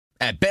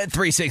At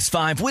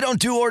Bet365, we don't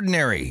do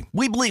ordinary.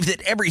 We believe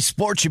that every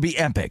sport should be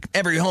epic.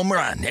 Every home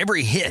run,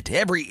 every hit,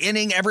 every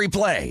inning, every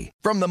play.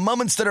 From the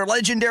moments that are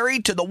legendary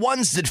to the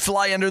ones that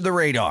fly under the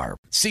radar.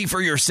 See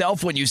for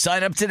yourself when you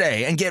sign up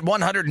today and get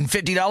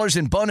 $150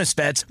 in bonus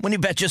bets when you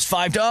bet just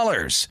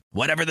 $5.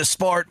 Whatever the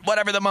sport,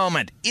 whatever the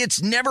moment,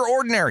 it's never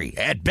ordinary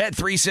at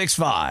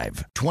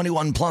Bet365.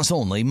 21 plus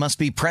only. Must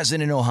be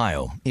present in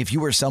Ohio. If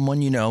you or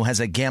someone you know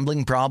has a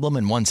gambling problem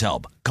and wants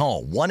help,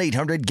 call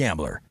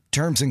 1-800-GAMBLER.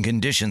 Terms and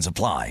conditions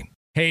apply.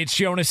 Hey, it's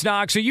Jonas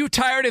Knox. Are you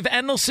tired of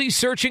endlessly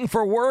searching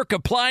for work,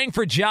 applying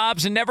for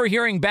jobs, and never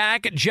hearing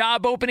back?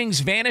 Job openings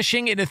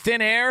vanishing into thin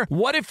air?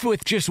 What if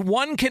with just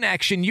one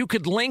connection, you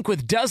could link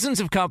with dozens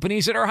of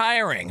companies that are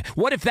hiring?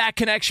 What if that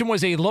connection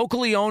was a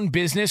locally owned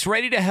business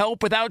ready to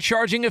help without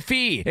charging a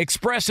fee?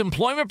 Express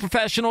Employment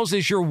Professionals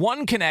is your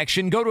one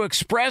connection. Go to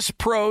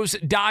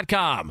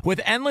expresspros.com.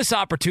 With endless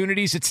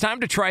opportunities, it's time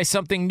to try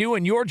something new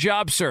in your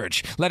job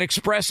search. Let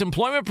Express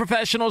Employment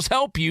Professionals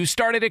help you.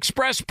 Start at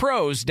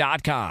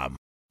expresspros.com.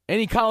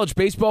 Any college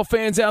baseball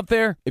fans out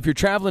there? If you're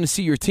traveling to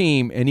see your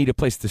team and need a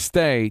place to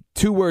stay,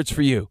 2 words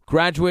for you: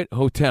 Graduate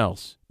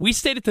Hotels. We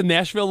stayed at the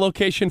Nashville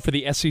location for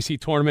the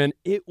SEC tournament.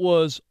 It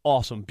was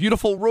awesome.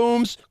 Beautiful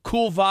rooms,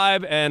 cool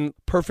vibe, and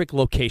perfect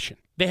location.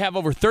 They have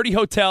over 30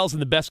 hotels in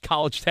the best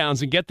college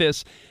towns, and get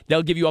this,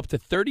 they'll give you up to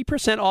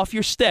 30% off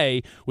your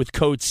stay with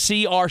code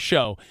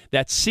CRSHOW.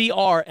 That's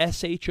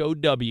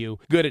CRSHOW.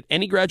 Good at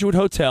any Graduate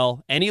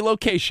Hotel, any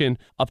location,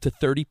 up to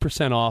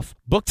 30% off.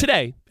 Book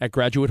today at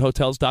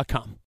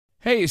graduatehotels.com.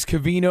 Hey, it's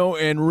Cavino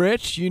and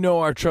Rich. You know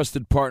our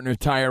trusted partner,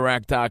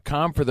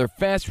 TireRack.com, for their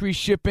fast free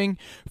shipping,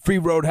 free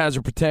road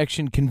hazard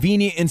protection,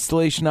 convenient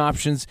installation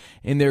options,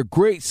 and their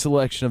great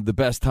selection of the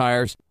best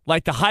tires.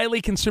 Like the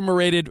highly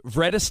consumer-rated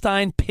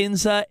Vredestein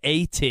Pinza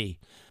AT.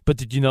 But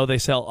did you know they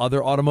sell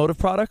other automotive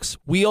products?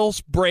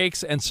 Wheels,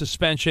 brakes, and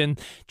suspension,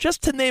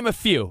 just to name a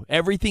few.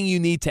 Everything you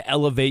need to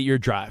elevate your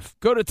drive.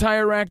 Go to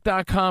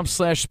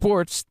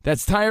TireRack.com/sports.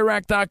 That's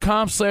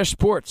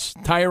TireRack.com/sports.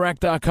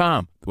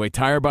 TireRack.com, the way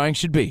tire buying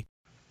should be.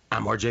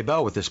 I'm RJ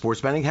Bell with the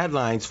sports betting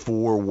headlines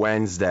for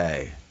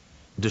Wednesday.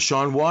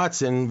 Deshaun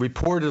Watson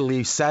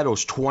reportedly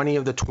settles 20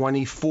 of the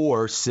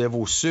 24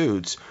 civil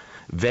suits.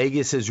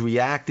 Vegas has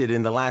reacted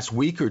in the last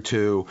week or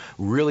two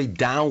really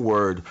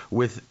downward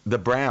with the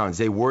Browns.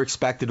 They were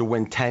expected to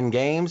win 10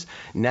 games.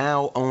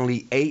 Now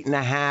only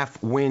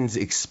 8.5 wins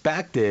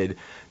expected.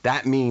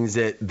 That means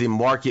that the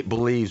market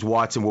believes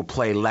Watson will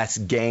play less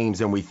games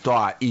than we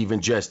thought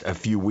even just a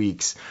few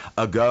weeks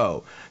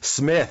ago.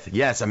 Smith,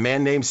 yes, a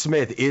man named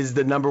Smith is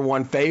the number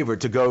one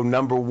favorite to go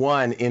number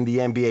one in the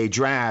NBA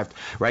draft.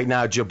 Right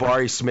now,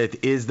 Jabari Smith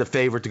is the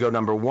favorite to go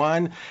number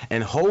one,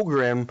 and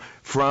Holmgren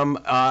from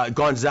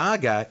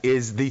Gonzaga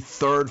is the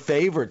third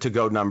favorite to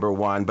go number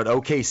one, but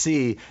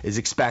OKC is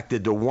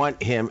expected to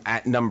want him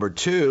at number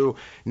two.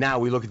 Now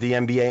we look at the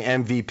NBA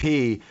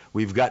MVP.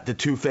 We've got the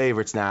two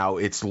favorites now.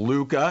 It's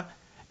Luka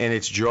and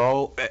it's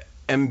Joel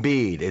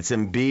Embiid. It's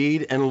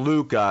Embiid and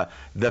Luka,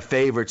 the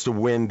favorites to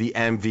win the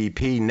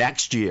MVP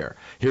next year.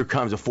 Here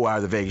comes a 4 Hour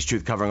of the Vegas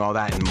Truth covering all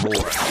that and more.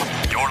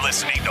 You're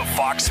listening to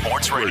Fox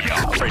Sports Radio.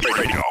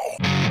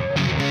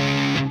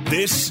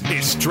 This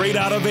is Straight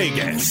Out of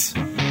Vegas.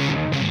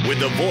 With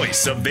the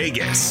voice of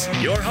Vegas,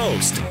 your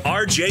host,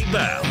 RJ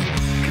Bell.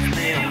 Give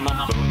me a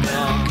number,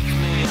 girl. Give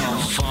me a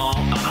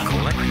song. I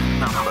collect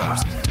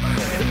numbers.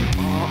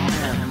 More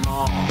and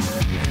more.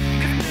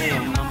 Give me a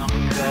number,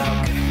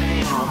 girl. Give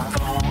me a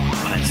phone.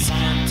 I'm a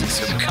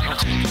scientist of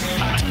counting.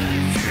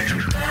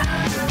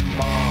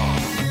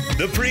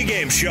 The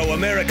pregame show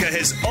America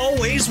has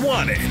always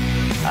wanted.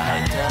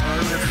 I tell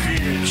the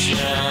future.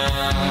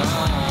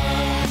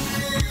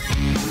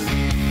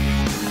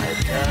 I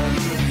tell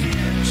the future.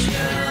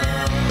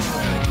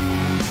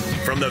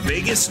 From the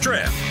Vegas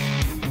Strip,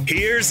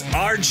 here's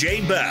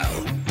RJ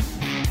Bell.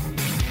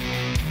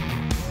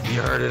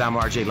 You heard it. I'm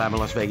RJ, live in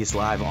Las Vegas,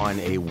 live on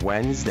a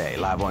Wednesday,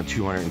 live on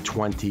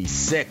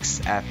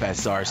 226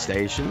 FSR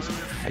stations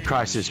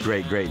across this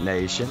great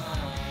nation.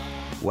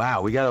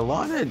 Wow, we got a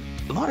lot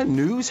of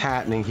news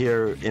happening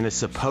here in a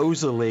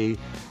supposedly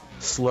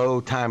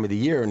slow time of the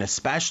year, and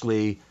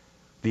especially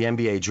the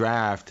NBA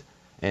draft.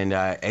 And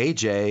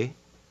AJ,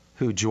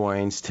 who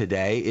joins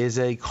today, is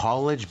a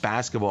college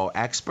basketball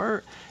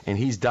expert, and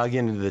he's dug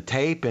into the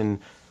tape, and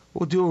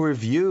we'll do a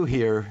review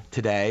here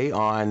today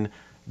on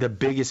the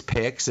biggest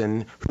picks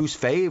and who's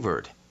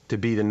favored to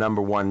be the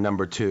number one,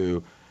 number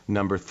two,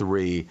 number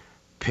three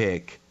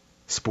pick.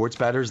 Sports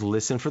bettors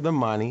listen for the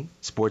money.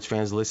 Sports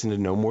fans listen to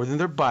no more than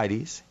their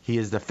buddies. He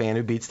is the fan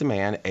who beats the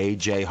man,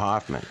 A.J.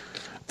 Hoffman.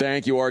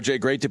 Thank you,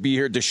 RJ. Great to be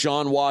here.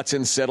 Deshaun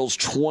Watson settles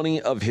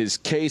 20 of his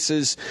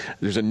cases.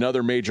 There's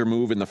another major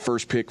move in the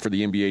first pick for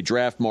the NBA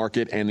draft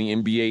market, and the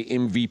NBA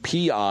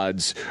MVP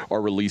odds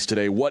are released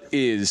today. What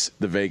is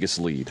the Vegas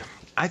lead?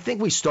 I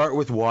think we start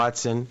with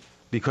Watson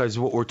because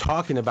what we're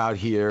talking about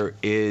here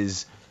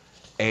is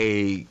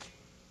a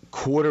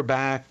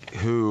quarterback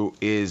who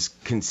is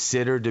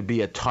considered to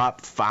be a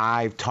top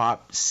 5,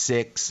 top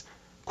 6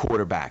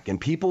 quarterback. And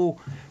people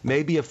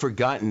maybe have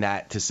forgotten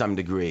that to some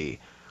degree.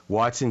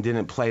 Watson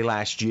didn't play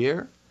last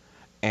year,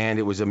 and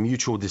it was a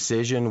mutual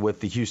decision with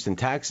the Houston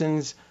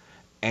Texans.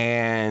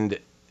 And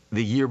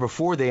the year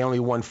before, they only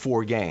won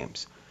 4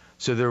 games.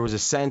 So there was a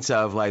sense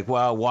of like,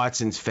 well,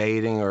 Watson's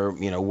fading or,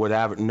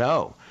 whatever.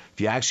 No.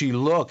 If you actually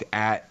look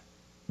at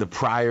the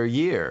prior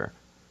year,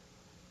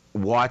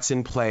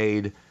 Watson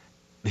played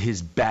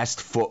his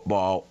best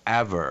football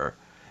ever.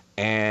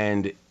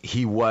 And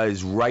he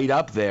was right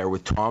up there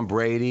with Tom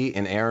Brady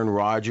and Aaron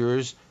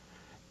Rodgers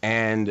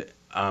and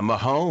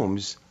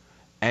Mahomes,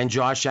 and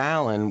Josh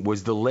Allen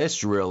was the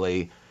list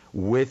really,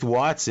 with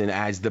Watson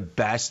as the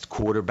best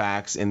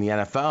quarterbacks in the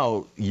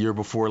NFL year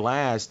before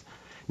last.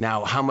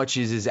 Now, how much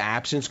is his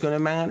absence going to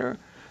matter?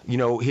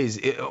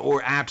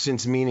 Or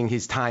absence meaning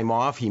his time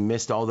off. He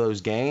missed all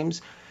those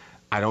games.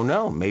 I don't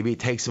know. Maybe it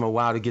takes him a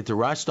while to get the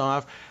rust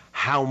off.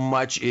 How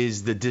much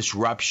is the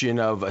disruption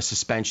of a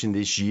suspension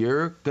this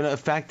year going to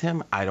affect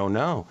him? I don't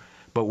know.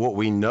 But what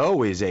we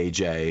know is,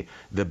 AJ,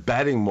 the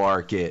betting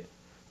market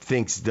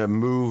thinks the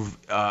move,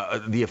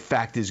 the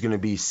effect is going to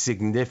be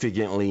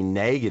significantly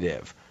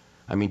negative.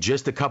 I mean,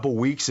 just a couple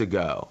weeks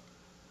ago,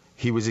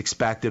 he was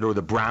expected, or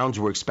the Browns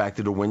were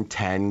expected to win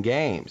 10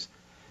 games.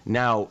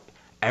 Now,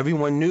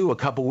 everyone knew a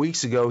couple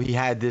weeks ago he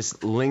had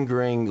this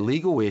lingering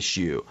legal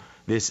issue,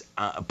 this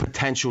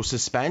potential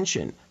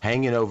suspension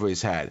hanging over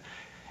his head.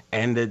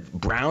 And the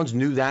Browns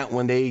knew that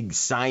when they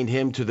signed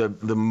him to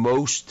the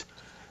most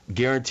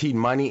guaranteed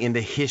money in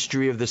the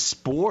history of the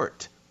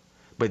sport.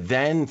 But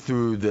then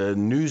through the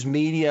news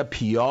media,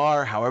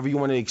 PR, however you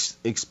want to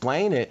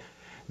explain it,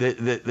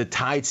 the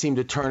tide seemed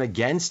to turn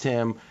against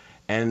him,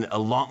 and a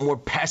lot more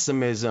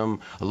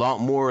pessimism, a lot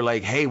more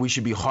like, hey, we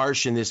should be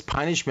harsh in this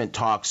punishment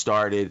talk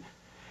started.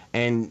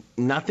 And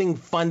nothing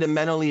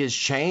fundamentally has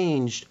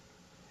changed,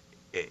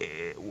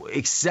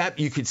 except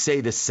you could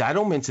say the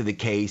settlements of the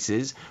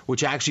cases,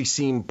 which actually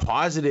seem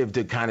positive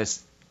to kind of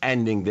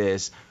ending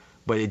this.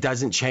 But it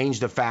doesn't change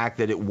the fact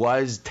that it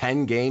was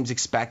 10 games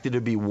expected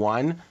to be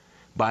won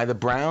by the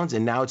Browns,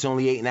 and now it's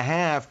only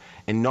 8.5,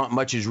 and not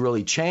much has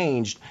really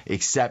changed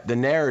except the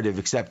narrative,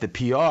 except the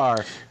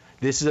PR.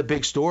 This is a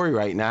big story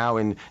right now,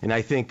 and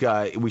I think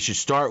we should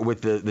start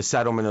with the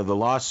settlement of the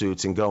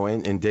lawsuits and go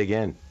in and dig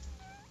in.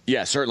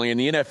 Yeah, certainly. And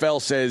the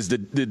NFL says the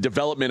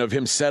development of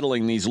him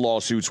settling these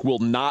lawsuits will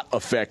not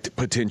affect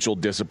potential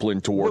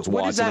discipline towards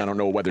Watson. I don't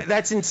know whether...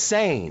 That's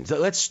insane. So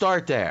let's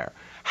start there.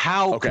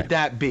 How could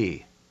that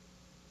be?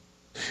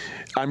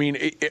 I mean,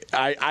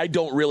 I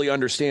don't really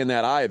understand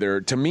that either.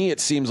 To me, it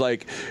seems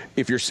like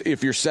if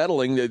you're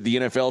settling, the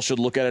NFL should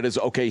look at it as,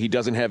 okay, he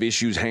doesn't have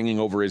issues hanging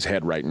over his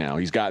head right now.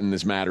 He's gotten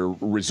this matter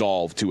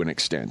resolved to an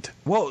extent.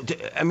 Well,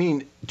 I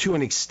mean, to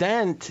an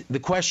extent, the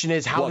question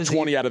is how does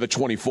 20 out of the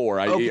 24.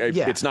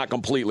 It's not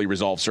completely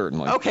resolved,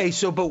 certainly. Okay,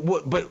 so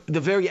but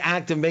the very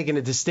act of making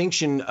a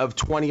distinction of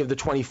 20 of the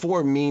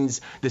 24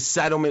 means the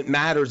settlement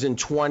matters in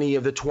 20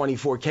 of the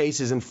 24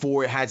 cases, and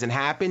 4 it hasn't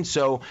happened.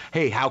 So,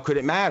 hey, how could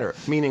it matter?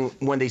 Meaning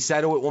when they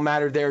settle, it will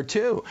matter there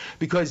too.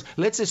 Because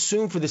let's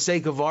assume, for the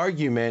sake of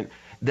argument,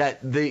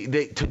 that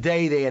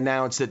today they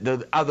announced that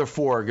the other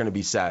 4 are going to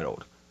be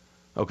settled.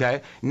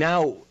 Okay?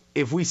 Now,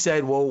 if we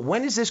said, well,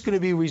 when is this going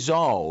to be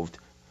resolved?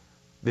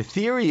 The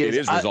theory is... It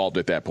is resolved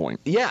at that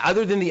point. Yeah,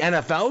 other than the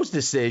NFL's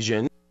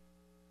decision,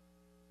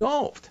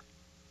 resolved.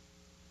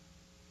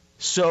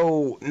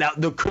 So now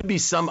there could be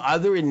some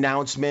other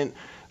announcement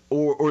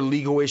or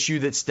legal issue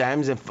that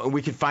stems, and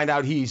we could find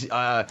out he's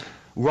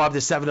robbed a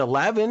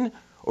 7-Eleven,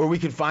 or we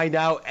could find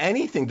out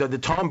anything, that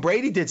Tom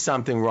Brady did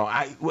something wrong.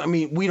 I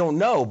mean, we don't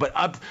know, but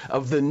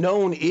of the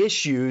known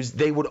issues,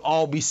 they would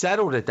all be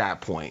settled at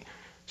that point.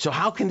 So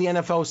how can the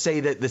NFL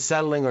say that the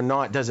settling or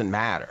not doesn't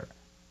matter?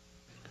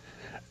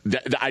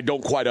 I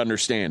don't quite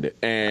understand it.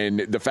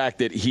 And the fact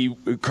that he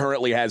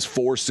currently has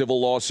 4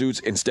 civil lawsuits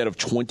instead of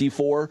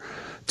 24,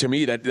 to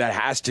me, that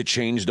has to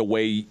change the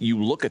way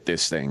you look at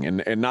this thing.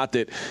 And not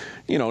that,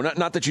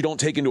 not that you don't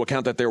take into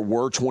account that there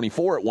were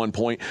 24 at one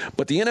point,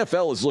 but the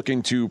NFL is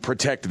looking to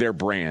protect their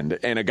brand.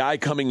 And a guy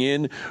coming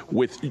in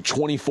with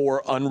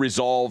 24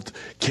 unresolved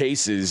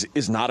cases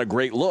is not a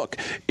great look.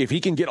 If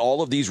he can get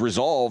all of these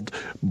resolved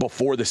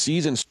before the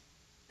season,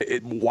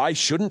 why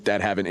shouldn't that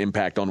have an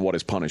impact on what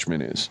his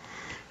punishment is?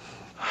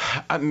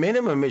 At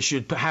minimum, it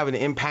should have an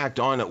impact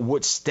on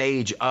what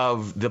stage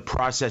of the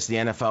process the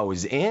NFL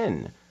is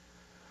in,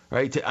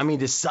 right? I mean,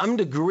 to some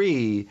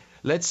degree,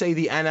 let's say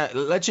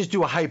let's just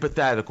do a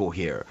hypothetical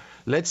here.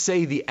 Let's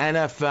say the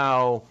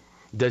NFL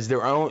does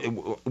their own,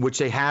 which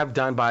they have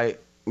done by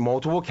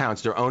multiple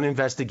accounts, their own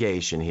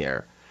investigation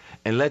here.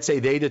 And let's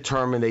say they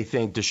determine they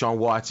think Deshaun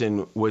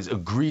Watson was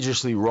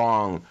egregiously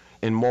wrong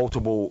in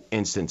multiple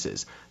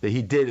instances, that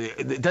he did.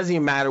 It doesn't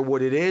even matter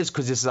what it is,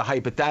 because this is a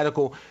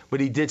hypothetical,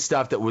 but he did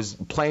stuff that was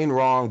plain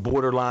wrong,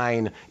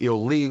 borderline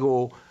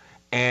illegal.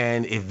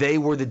 And if they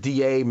were the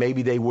DA,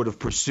 maybe they would have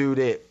pursued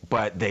it,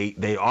 but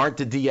they aren't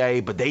the DA,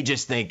 but they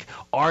just think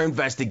our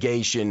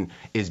investigation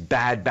is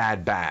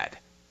bad.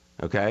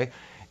 Okay?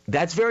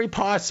 That's very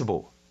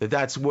possible.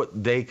 That's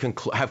what they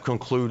have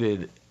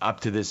concluded up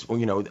to this.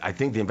 I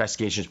think the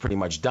investigation is pretty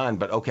much done,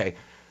 but okay,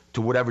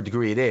 to whatever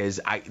degree it is,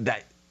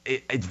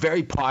 it's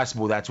very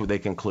possible that's what they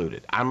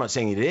concluded. I'm not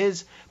saying it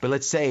is, but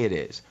let's say it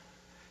is.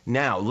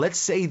 Now, let's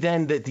say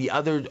then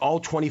that all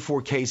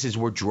 24 cases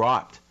were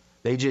dropped.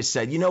 They just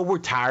said, we're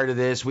tired of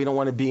this. We don't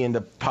want to be in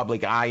the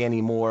public eye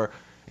anymore,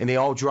 and they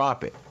all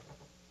drop it.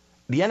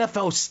 The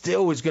NFL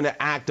still is going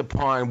to act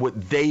upon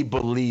what they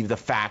believe the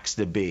facts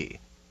to be.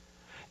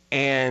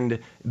 And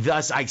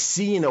thus, I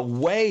see in a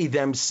way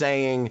them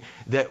saying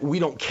that we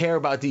don't care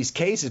about these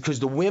cases because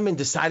the women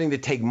deciding to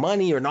take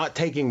money or not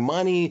taking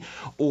money,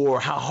 or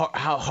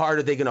how hard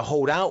are they going to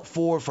hold out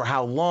for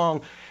how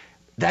long,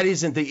 that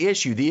isn't the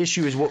issue. The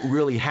issue is what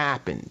really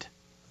happened.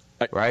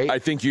 Right? I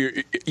think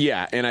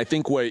and I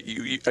think what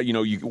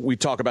we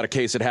talk about a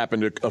case that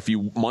happened a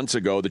few months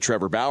ago, the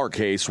Trevor Bauer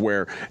case,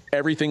 where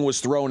everything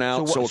was thrown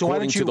out. So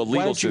according to the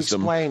legal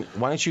system, why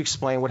don't you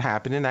explain what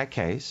happened in that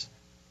case?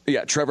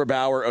 Yeah, Trevor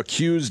Bauer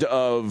accused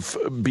of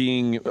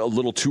being a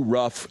little too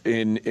rough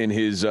in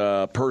his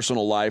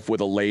personal life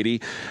with a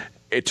lady.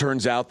 It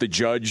turns out the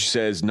judge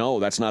says,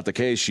 no, that's not the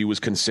case. She was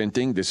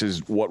consenting. This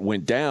is what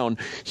went down.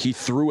 He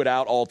threw it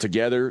out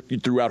altogether. He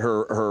threw out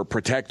her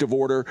protective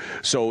order.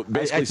 So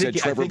basically said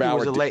Trevor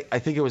Bauer. I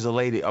think it was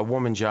a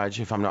woman judge,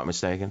 if I'm not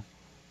mistaken.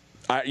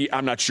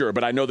 I'm not sure,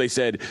 but I know they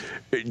said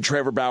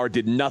Trevor Bauer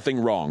did nothing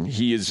wrong.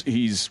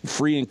 He's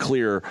free and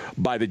clear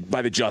by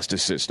the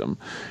justice system,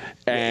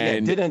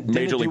 and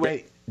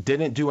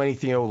didn't do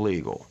anything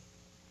illegal.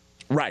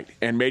 Right.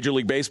 And Major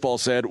League Baseball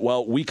said,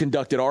 well, we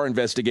conducted our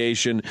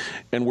investigation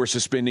and we're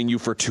suspending you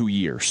for 2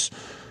 years,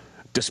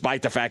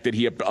 despite the fact that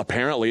he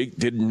apparently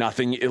did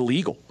nothing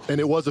illegal.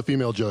 And it was a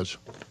female judge.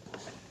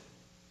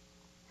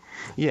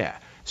 Yeah.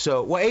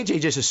 So,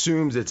 AJ just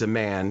assumes it's a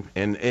man,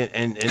 and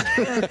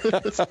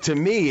to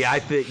me, I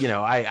think,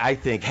 I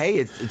think, hey,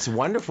 it's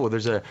wonderful.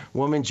 There's a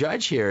woman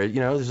judge here. It's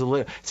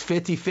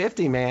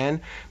 50-50,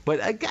 man.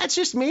 But that's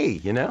just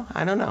me,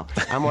 I don't know.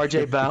 I'm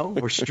RJ Bell.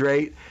 We're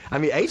straight. I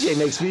mean, AJ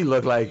makes me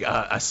look like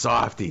a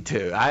softie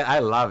too. I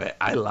love it.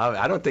 I love it.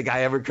 I don't think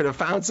I ever could have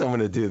found someone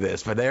to do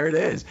this, but there it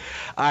is.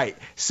 All right.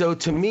 So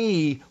to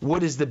me, what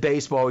does the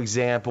baseball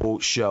example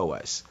show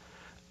us?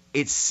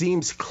 It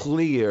seems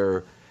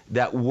clear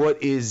that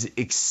what is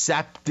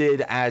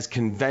accepted as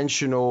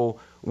conventional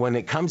when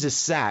it comes to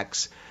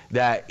sex,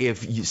 that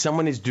if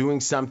someone is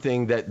doing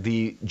something that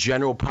the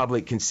general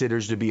public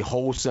considers to be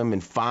wholesome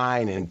and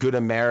fine and good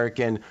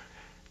American,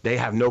 they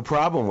have no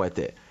problem with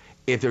it.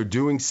 If they're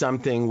doing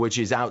something which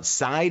is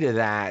outside of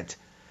that,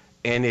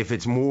 and if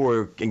it's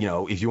more,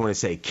 if you want to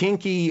say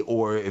kinky,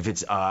 or if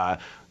it's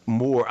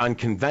more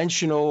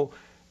unconventional,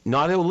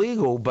 not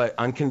illegal, but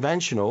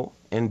unconventional,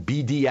 and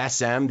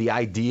BDSM, the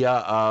idea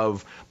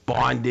of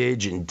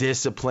bondage and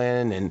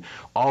discipline and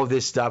all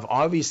this stuff.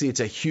 Obviously, it's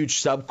a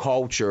huge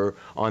subculture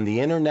on the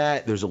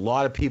internet. There's a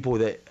lot of people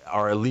that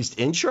are at least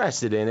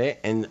interested in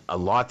it and a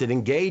lot that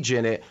engage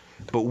in it,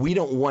 but we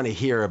don't want to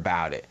hear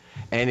about it.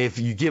 And if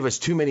you give us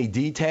too many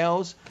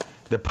details,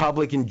 the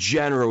public in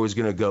general is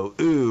going to go,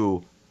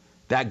 ooh,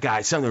 that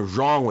guy, something's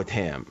wrong with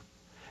him.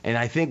 And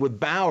I think with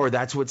Bauer,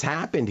 that's what's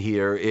happened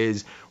here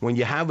is when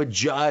you have a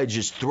judge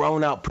is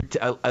thrown out,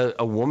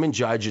 a woman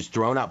judge is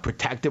thrown out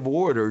protective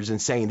orders and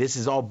saying this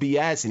is all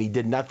BS and he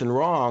did nothing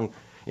wrong.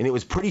 And it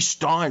was pretty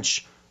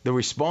staunch, the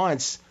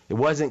response. It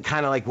wasn't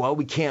kind of like, well,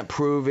 we can't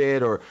prove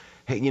it, or,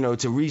 hey,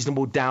 it's a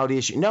reasonable doubt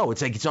issue. No,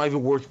 it's like it's not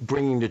even worth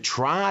bringing to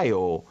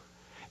trial.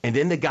 And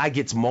then the guy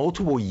gets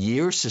multiple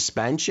years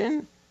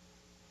suspension.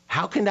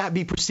 How can that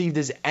be perceived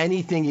as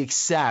anything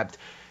except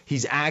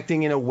he's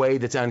acting in a way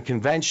that's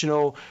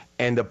unconventional,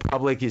 and the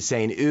public is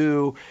saying,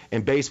 ooh,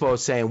 and baseball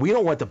is saying, we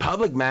don't want the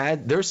public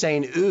mad. They're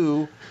saying,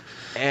 ooh,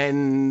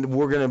 and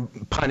we're going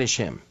to punish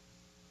him.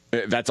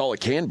 That's all it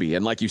can be.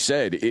 And like you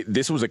said,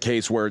 this was a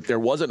case where there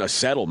wasn't a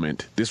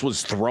settlement. This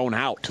was thrown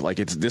out. Like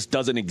this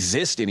doesn't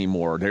exist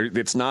anymore.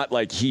 It's not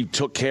like he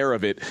took care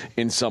of it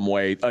in some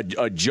way.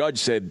 A judge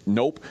said,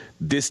 nope,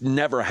 this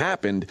never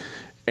happened.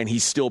 And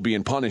he's still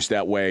being punished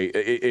that way.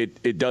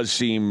 It does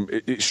seem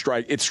it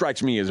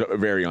strikes me as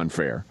very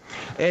unfair.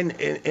 And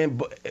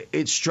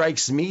it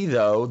strikes me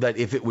though that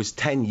if it was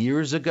 10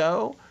 years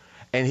ago,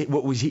 and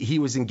he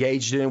was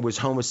engaged in was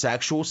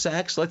homosexual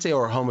sex, let's say,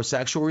 or a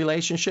homosexual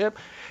relationship,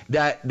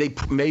 that they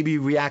maybe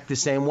react the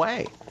same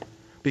way,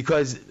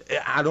 because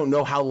I don't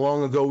know how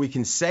long ago we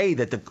can say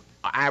that the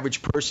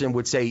average person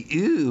would say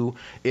ew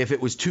if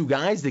it was two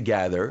guys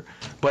together,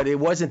 but it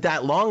wasn't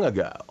that long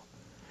ago,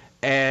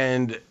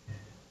 and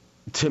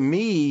to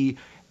me,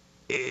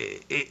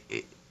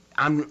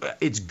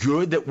 it's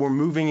good that we're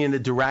moving in a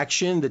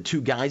direction that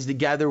two guys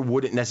together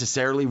wouldn't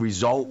necessarily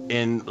result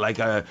in like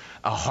a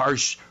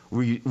harsh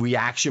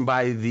reaction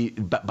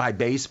by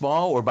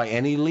baseball or by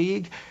any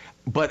league.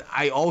 But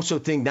I also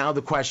think now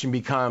the question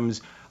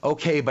becomes,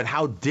 okay, but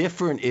how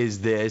different is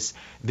this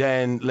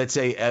than, let's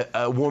say,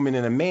 a woman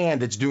and a man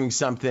that's doing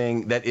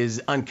something that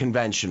is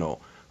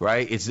unconventional,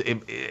 right?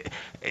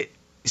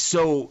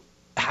 So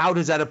how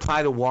does that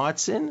apply to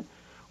Watson?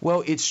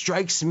 Well, it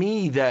strikes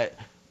me that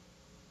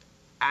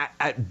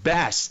at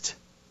best,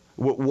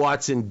 what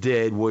Watson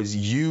did was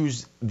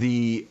use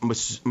the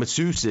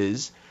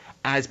masseuses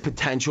as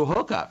potential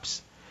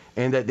hookups.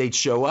 and that they'd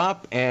show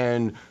up,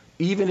 and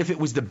even if it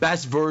was the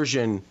best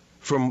version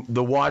from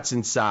the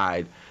Watson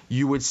side,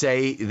 you would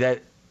say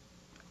that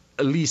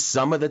at least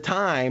some of the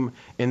time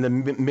in the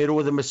middle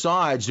of the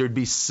massage, there'd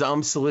be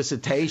some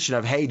solicitation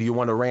of, hey, do you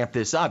want to ramp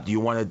this up? Do you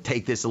want to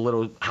take this a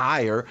little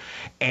higher?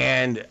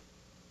 And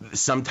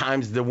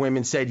sometimes the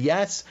women said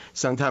yes.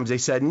 Sometimes they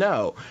said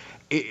no.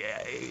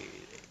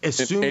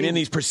 And in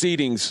these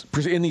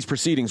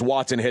proceedings,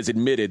 Watson has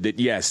admitted that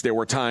yes, there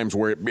were times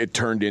where it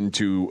turned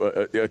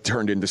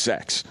into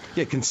sex.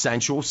 Yeah,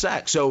 consensual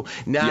sex. So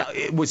now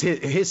it was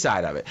his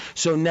side of it.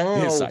 So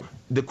now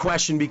the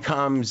question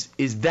becomes: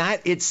 is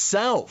that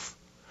itself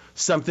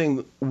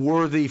something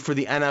worthy for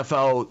the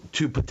NFL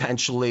to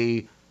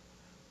potentially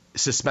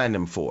suspend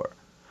him for?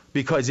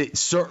 Because it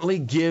certainly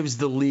gives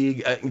the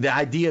league the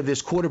idea of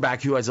this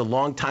quarterback who has a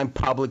longtime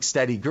public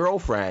steady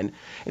girlfriend.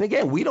 And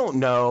again, we don't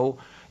know.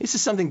 This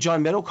is something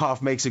John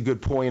Middlecoff makes a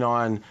good point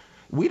on.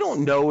 We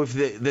don't know if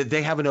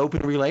they have an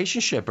open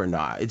relationship or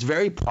not. It's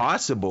very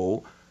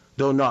possible,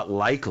 though not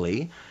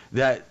likely,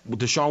 that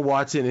Deshaun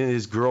Watson and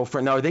his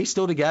girlfriend. Now, are they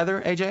still together,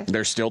 AJ?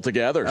 They're still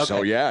together. Okay.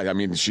 So, yeah, I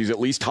mean, she's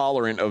at least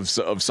tolerant of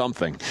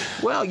something.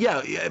 Well,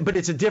 yeah, but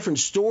it's a different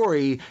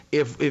story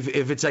if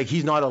it's like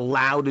he's not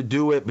allowed to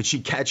do it, but she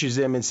catches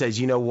him and says,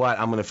 you know what,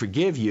 I'm going to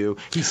forgive you.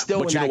 He's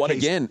still but in you know that what,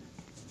 case.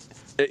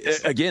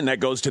 Again, that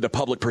goes to the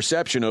public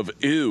perception of,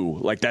 ew,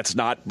 like that's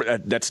not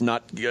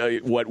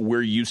what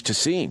we're used to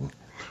seeing.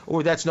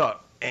 Or that's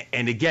not.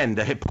 And again,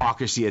 the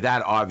hypocrisy of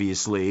that,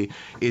 obviously,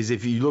 is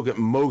if you look at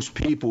most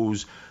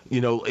people's,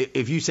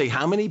 if you say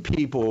how many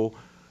people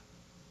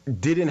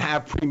didn't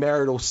have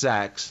premarital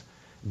sex,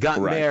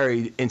 got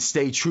married, and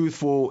stayed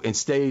truthful and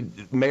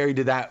stayed married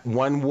to that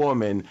one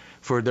woman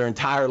for their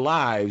entire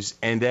lives,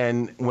 and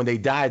then when they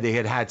died, they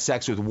had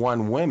sex with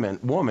one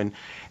woman.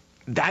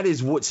 That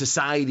is what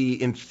society,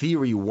 in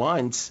theory,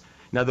 wants.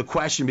 Now, the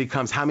question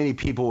becomes, how many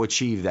people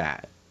achieve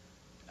that?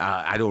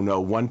 I don't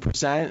know,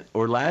 1%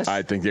 or less?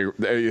 I think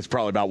it's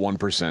probably about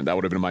 1%. That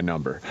would have been my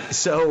number.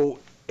 So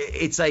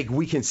it's like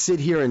we can sit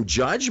here in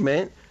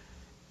judgment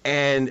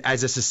and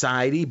as a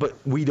society, but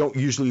we don't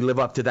usually live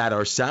up to that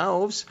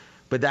ourselves.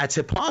 But that's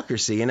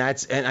hypocrisy, and I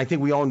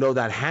think we all know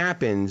that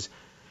happens.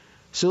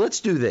 So let's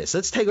do this.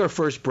 Let's take our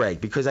first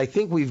break, because I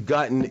think we've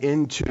gotten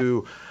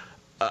into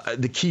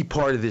the key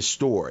part of this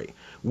story,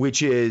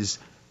 which is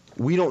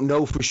we don't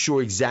know for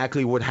sure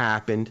exactly what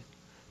happened.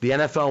 The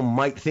NFL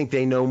might think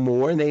they know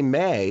more, and they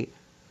may.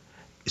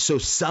 So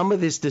some of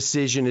this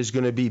decision is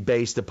going to be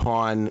based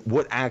upon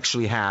what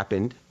actually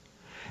happened.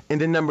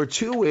 And then number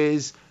two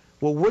is,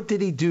 well, what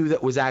did he do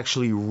that was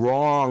actually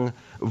wrong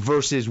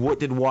versus what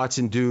did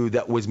Watson do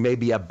that was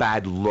maybe a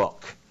bad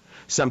look,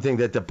 something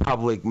that the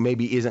public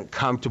maybe isn't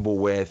comfortable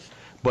with,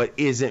 but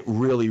isn't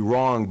really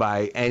wrong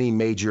by any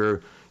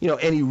major,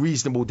 any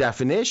reasonable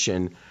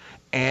definition.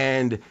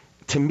 And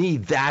to me,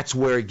 that's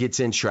where it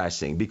gets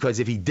interesting, because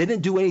if he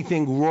didn't do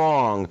anything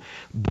wrong,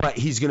 but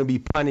he's going to be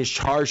punished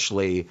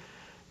harshly,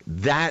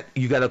 that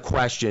you got to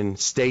question.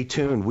 Stay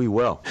tuned. We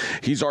will.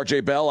 He's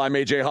RJ Bell. I'm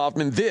AJ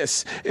Hoffman.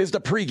 This is the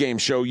pregame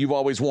show you've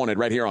always wanted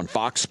right here on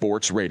Fox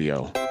Sports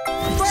Radio.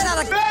 Straight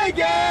out of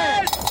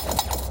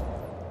Vegas!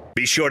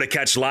 Be sure to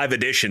catch live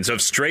editions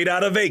of Straight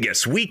Out of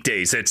Vegas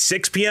weekdays at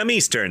 6 p.m.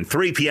 Eastern,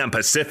 3 p.m.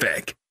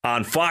 Pacific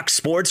on Fox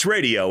Sports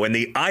Radio and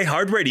the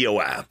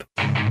iHeartRadio app.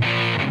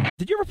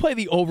 Did you ever play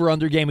the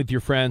over-under game with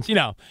your friends?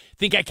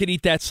 Think I could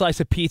eat that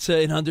slice of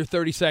pizza in under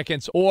 30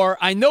 seconds? Or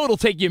I know it'll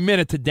take you a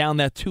minute to down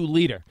that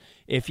 2-liter.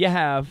 If you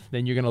have,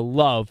 then you're going to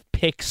love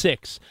Pick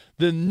 6,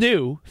 the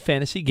new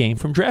fantasy game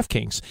from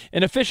DraftKings,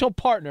 an official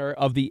partner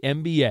of the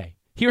NBA.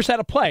 Here's how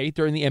to play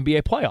during the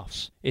NBA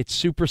playoffs. It's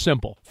super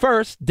simple.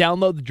 First,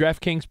 download the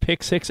DraftKings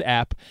Pick 6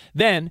 app.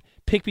 Then,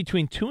 pick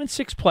between 2 and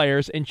 6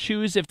 players and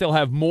choose if they'll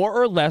have more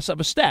or less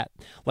of a stat,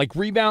 like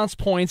rebounds,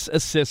 points,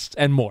 assists,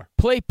 and more.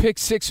 Play Pick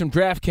 6 from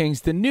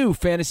DraftKings, the new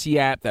fantasy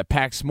app that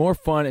packs more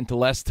fun into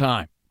less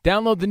time.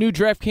 Download the new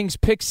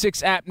DraftKings Pick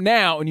 6 app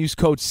now and use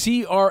code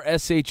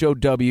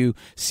CRSHOW,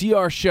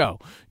 CRSHOW.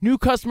 New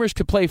customers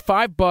could play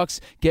 $5,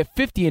 get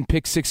 50 in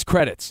Pick 6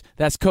 credits.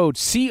 That's code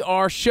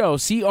CRSHOW,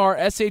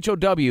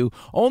 CRSHOW,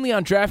 only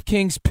on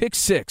DraftKings Pick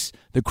 6.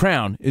 The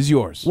crown is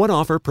yours. One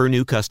offer per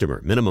new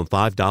customer. Minimum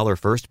 $5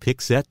 first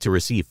pick set to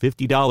receive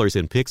 $50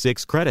 in Pick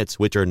 6 credits,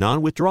 which are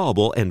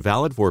non-withdrawable and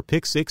valid for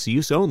Pick 6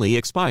 use only.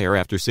 Expire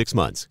after 6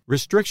 months.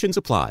 Restrictions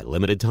apply.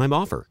 Limited time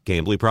offer.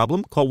 Gambling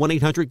problem? Call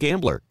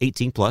 1-800-GAMBLER.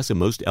 18 plus in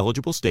most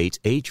eligible states.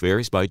 Age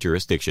varies by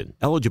jurisdiction.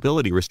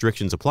 Eligibility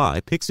restrictions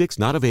apply. Pick 6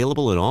 not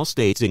available in all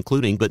states,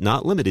 including but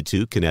not limited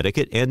to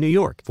Connecticut and New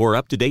York. For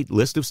up-to-date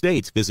list of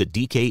states, visit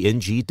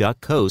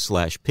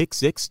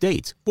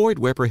dkng.co/pick6states. Void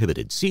where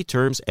prohibited. See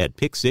terms at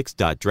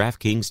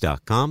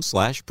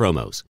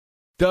pick6.draftkings.com/promos.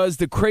 Does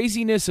the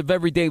craziness of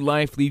everyday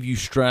life leave you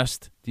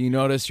stressed? Do you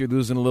notice you're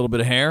losing a little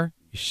bit of hair?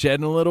 You're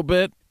shedding a little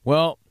bit?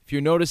 Well, if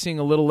you're noticing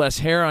a little less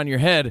hair on your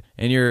head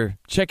and you're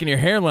checking your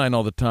hairline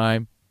all the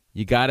time,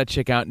 you got to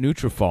check out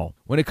Nutrafol.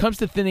 When it comes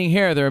to thinning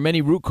hair, there are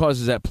many root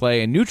causes at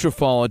play, and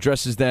Nutrafol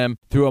addresses them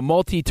through a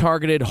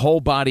multi-targeted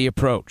whole-body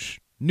approach.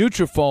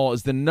 Nutrafol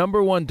is the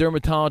 #1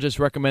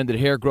 dermatologist-recommended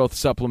hair growth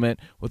supplement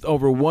with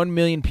over 1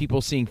 million people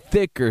seeing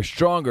thicker,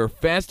 stronger,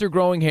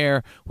 faster-growing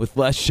hair with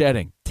less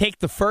shedding. Take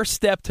the first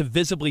step to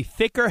visibly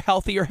thicker,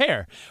 healthier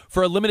hair.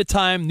 For a limited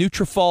time,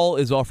 Nutrafol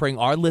is offering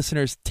our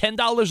listeners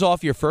 $10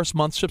 off your first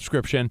month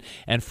subscription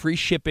and free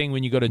shipping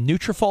when you go to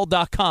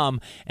Nutrafol.com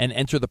and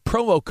enter the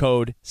promo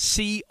code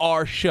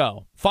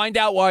CRSHOW. Find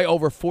out why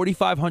over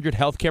 4,500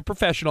 healthcare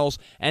professionals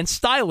and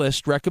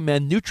stylists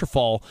recommend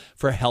Nutrafol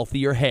for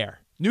healthier hair.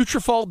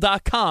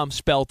 Nutrafol.com,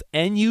 spelled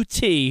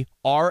Nutrafol.com,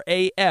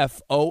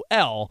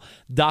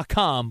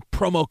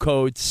 promo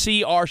code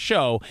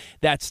CRSHOW.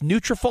 That's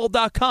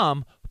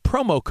Nutrafol.com,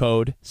 promo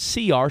code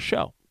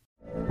CRSHOW.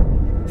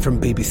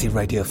 From BBC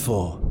Radio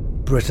 4,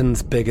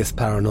 Britain's biggest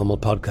paranormal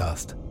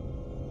podcast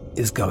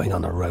is going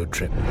on a road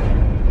trip.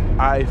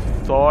 I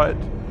thought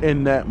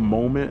in that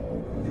moment,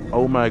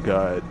 oh my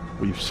God,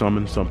 we've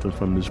summoned something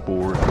from this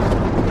board.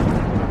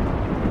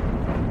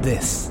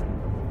 This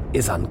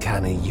is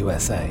Uncanny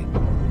USA.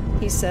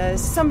 He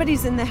says,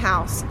 somebody's in the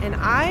house, and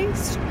I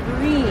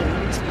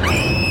screamed.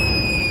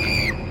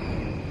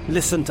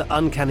 Listen to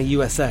Uncanny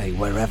USA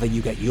wherever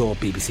you get your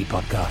BBC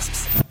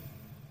podcasts,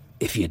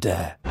 if you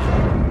dare.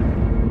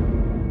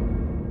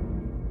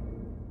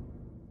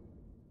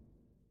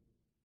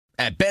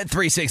 At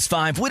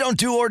Bet365, we don't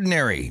do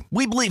ordinary.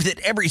 We believe that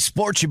every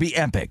sport should be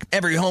epic.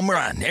 Every home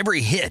run,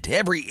 every hit,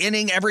 every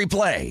inning, every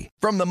play.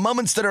 From the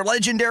moments that are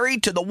legendary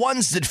to the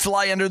ones that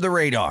fly under the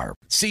radar.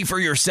 See for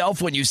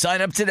yourself when you sign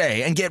up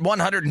today and get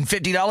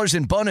 $150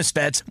 in bonus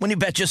bets when you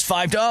bet just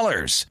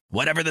 $5.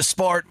 Whatever the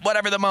sport,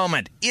 whatever the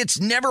moment, it's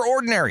never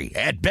ordinary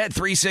at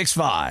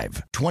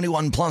Bet365.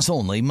 21 plus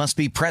only. Must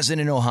be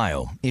present in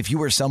Ohio. If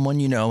you or someone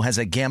you know has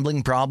a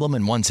gambling problem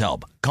and wants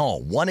help,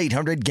 call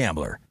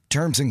 1-800-GAMBLER.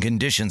 Terms and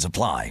conditions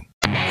apply.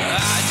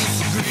 I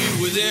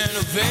disagree with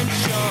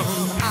intervention.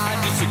 I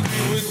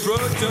disagree with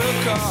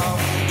protocol.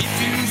 If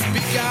you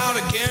speak out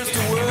against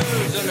the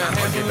words, then I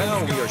have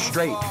Bell, we are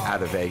straight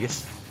out of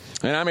Vegas.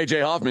 And I'm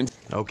A.J. Hoffman.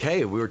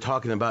 Okay, we were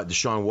talking about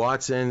Deshaun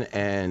Watson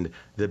and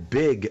the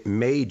big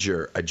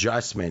major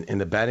adjustment in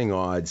the betting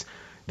odds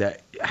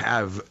that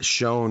have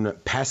shown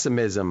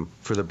pessimism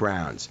for the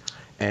Browns.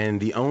 And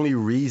the only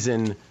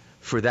reason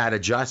for that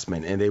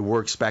adjustment, and they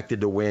were expected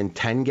to win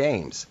 10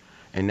 games.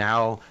 And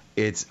now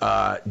it's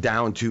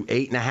down to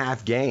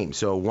 8.5 games.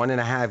 So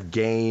 1.5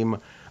 game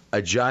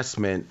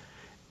adjustment.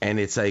 And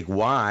it's like,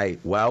 why?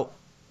 Well,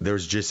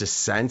 there's just a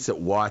sense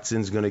that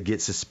Watson's going to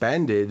get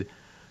suspended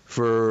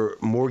for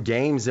more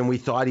games than we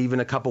thought even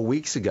a couple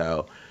weeks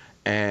ago.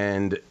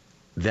 And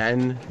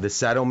then the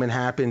settlement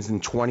happens in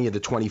 20 of the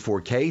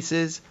 24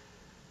 cases.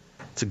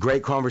 It's a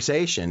great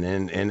conversation.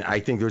 And I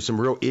think there's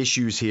some real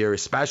issues here,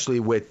 especially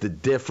with the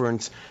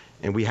difference.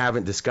 And we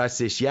haven't discussed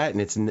this yet,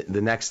 and it's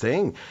the next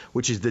thing,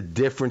 which is the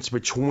difference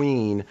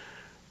between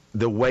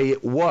the way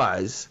it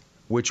was,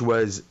 which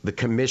was the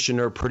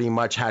commissioner pretty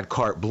much had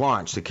carte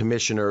blanche. The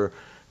commissioner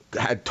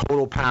had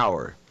total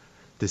power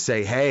to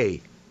say,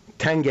 hey,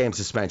 10-game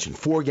suspension,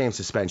 4-game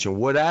suspension,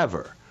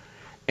 whatever.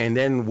 And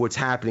then what's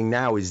happening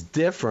now is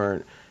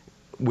different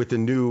with the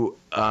new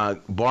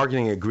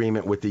bargaining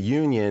agreement with the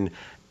union.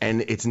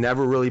 And it's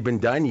never really been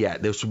done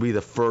yet. This will be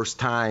the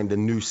first time the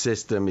new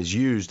system is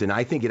used. And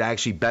I think it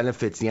actually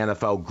benefits the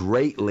NFL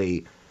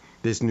greatly,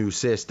 this new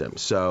system.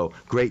 So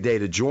great day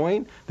to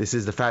join. This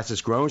is the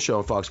fastest growing show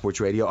on Fox Sports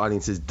Radio.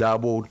 Audience has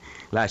doubled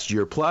last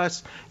year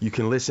plus. You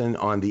can listen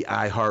on the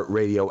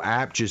iHeartRadio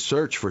app. Just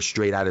search for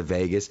Straight Out of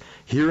Vegas.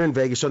 Here in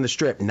Vegas on the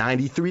Strip,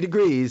 93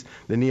 degrees.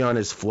 The neon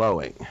is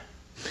flowing.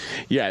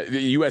 Yeah, the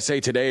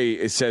USA Today,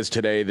 it says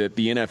today that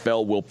the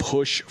NFL will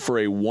push for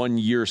a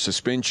 1-year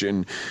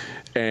suspension.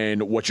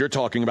 And what you're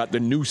talking about, the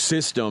new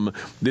system,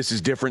 this is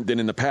different than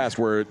in the past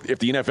where if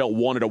the NFL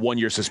wanted a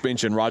 1-year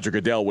suspension, Roger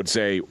Goodell would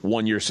say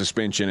 1-year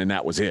suspension and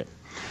that was it.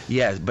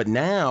 Yes, but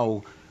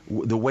now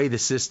the way the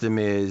system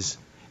is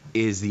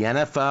the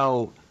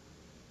NFL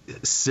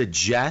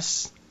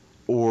suggests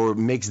or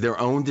makes their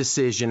own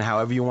decision,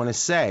 however you want to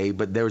say,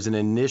 but there's an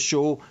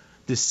initial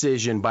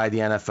decision by the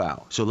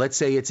NFL. So let's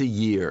say it's a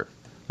year,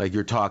 like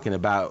you're talking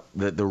about,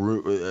 the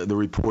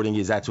reporting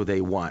is that's what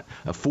they want,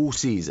 a full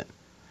season.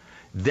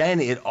 Then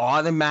it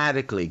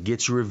automatically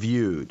gets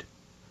reviewed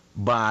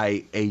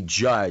by a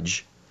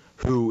judge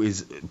who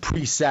is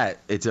preset.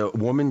 It's a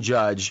woman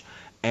judge,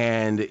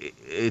 and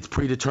it's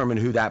predetermined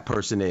who that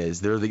person is.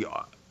 They're the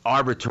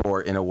arbiter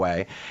in a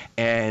way.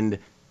 And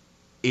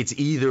it's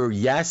either,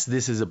 yes,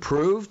 this is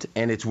approved,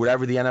 and it's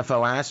whatever the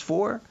NFL asked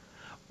for,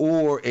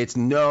 or it's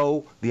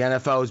no, the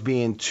NFL is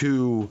being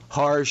too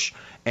harsh,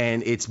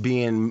 and it's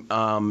being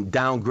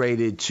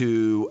downgraded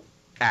to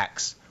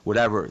X,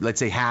 whatever, let's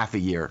say half a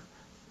year.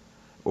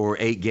 Or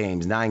 8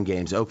 games, 9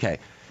 games. Okay.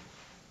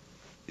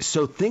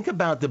 So think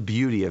about the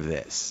beauty of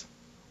this.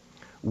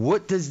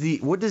 What does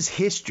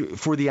history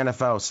for the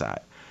NFL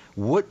side?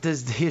 What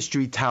does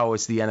history tell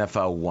us the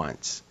NFL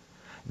wants?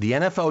 The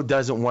NFL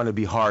doesn't want to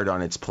be hard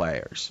on its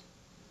players.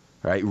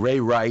 Right?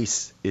 Ray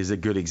Rice is a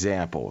good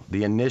example.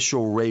 The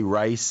initial Ray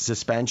Rice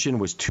suspension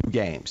was 2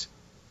 games.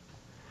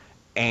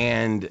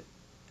 And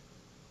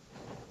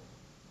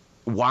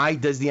why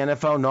does the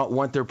NFL not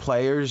want their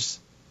players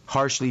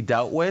harshly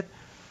dealt with?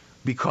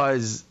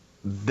 Because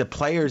the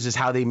players is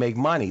how they make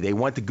money. They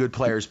want the good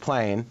players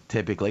playing,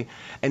 typically.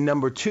 And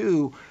number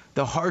two,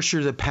 the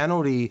harsher the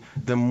penalty,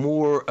 the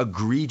more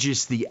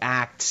egregious the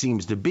act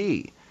seems to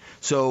be.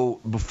 So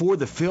before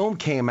the film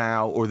came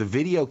out or the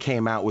video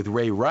came out with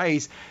Ray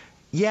Rice,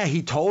 yeah,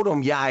 he told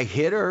him, yeah, I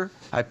hit her,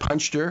 I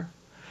punched her.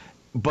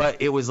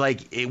 But it was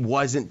like it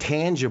wasn't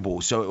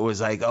tangible. So it was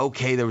like,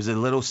 okay, there was a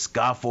little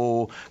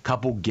scuffle,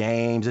 couple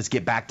games, let's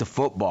get back to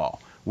football,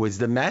 was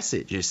the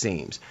message, it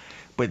seems.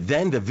 But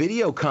then the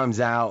video comes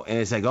out, and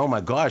it's like, oh,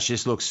 my gosh,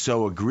 this looks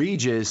so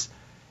egregious.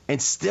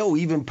 And still,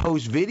 even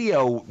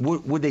post-video,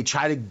 would they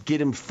try to get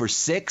him for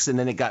 6, and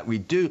then it got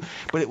reduced?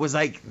 But it was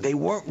like they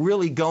weren't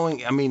really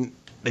going – I mean,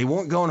 they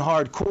weren't going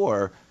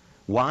hardcore.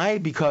 Why?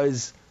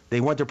 Because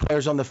they want their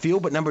players on the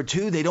field. But number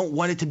two, they don't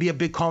want it to be a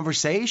big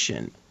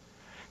conversation.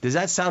 Does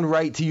that sound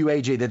right to you,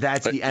 AJ, that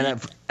that's the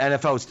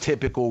NFL's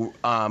typical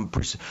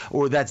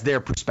or that's their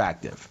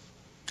perspective?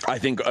 I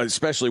think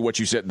especially what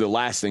you said, the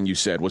last thing you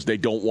said was they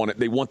don't want it.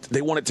 They want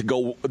it to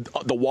go,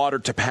 the water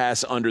to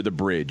pass under the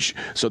bridge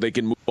so they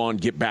can move on,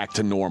 get back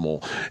to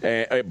normal.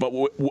 But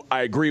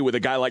I agree with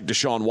a guy like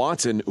Deshaun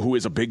Watson, who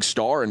is a big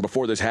star and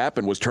before this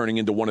happened was turning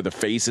into one of the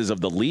faces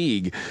of the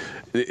league.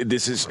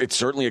 It's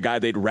certainly a guy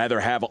they'd rather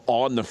have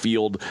on the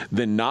field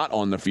than not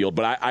on the field.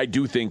 But I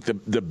do think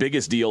the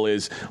biggest deal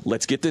is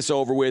let's get this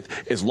over with.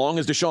 As long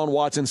as Deshaun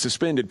Watson's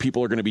suspended,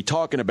 people are going to be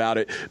talking about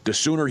it. The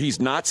sooner he's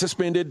not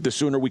suspended, the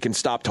sooner we can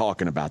stop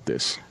talking about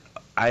this.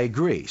 I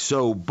agree.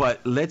 So,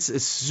 but let's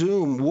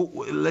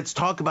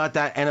talk about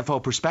that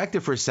NFL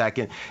perspective for a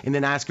second and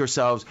then ask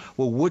ourselves,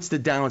 well, what's the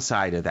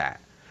downside of that?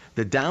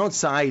 The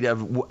downside of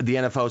the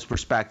NFL's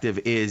perspective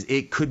is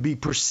it could be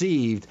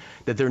perceived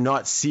that they're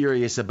not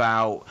serious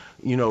about,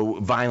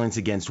 violence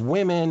against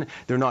women.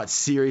 They're not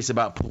serious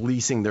about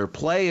policing their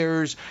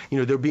players.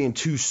 They're being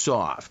too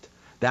soft.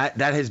 That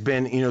has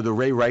been, the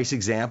Ray Rice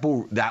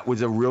example, that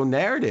was a real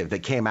narrative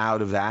that came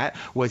out of that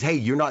was, hey,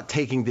 you're not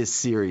taking this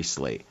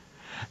seriously.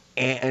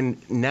 And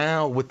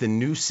now with the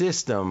new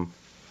system,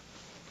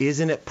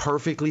 isn't it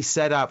perfectly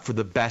set up for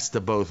the best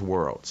of both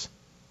worlds?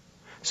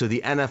 So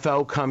the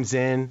NFL comes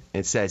in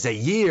and says, a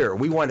year,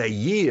 we want a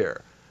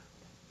year.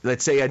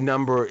 Let's say a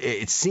number,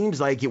 it seems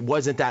like it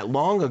wasn't that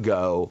long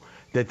ago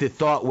that the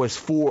thought was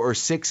 4 or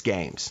 6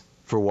 games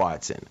for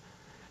Watson.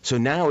 So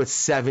now it's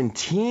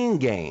 17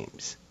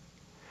 games.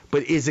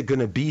 But is it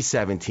going to be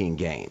 17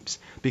 games?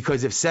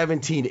 Because if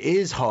 17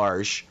 is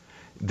harsh,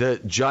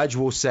 the judge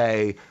will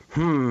say,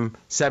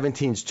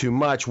 17's too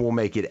much, we'll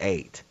make it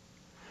 8.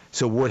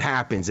 So what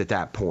happens at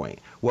that point?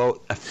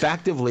 Well,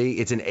 effectively,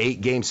 it's an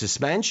 8-game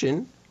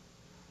suspension,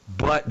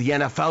 but the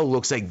NFL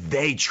looks like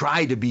they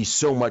tried to be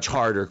so much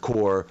harder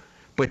core,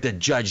 but the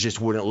judge just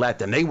wouldn't let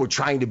them. They were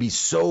trying to be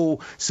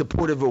so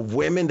supportive of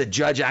women, the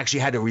judge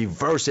actually had to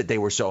reverse it. They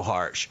were so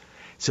harsh.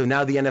 So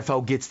now the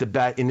NFL gets the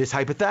best. In this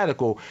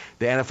hypothetical,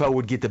 the NFL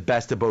would get the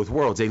best of both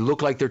worlds. They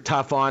look like they're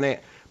tough on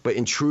it, but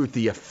in truth,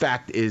 the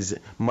effect is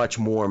much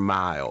more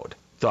mild.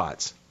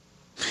 Thoughts?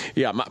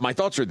 Yeah, my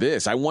thoughts are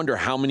this. I wonder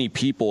how many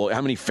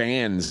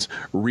fans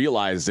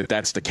realize that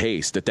that's the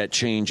case, that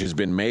change has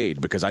been made.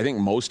 Because I think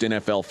most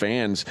NFL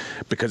fans,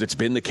 because it's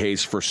been the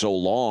case for so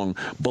long,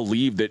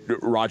 believe that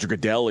Roger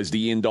Goodell is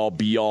the end-all,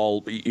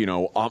 be-all,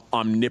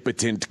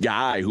 omnipotent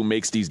guy who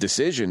makes these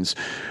decisions.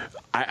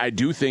 I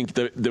do think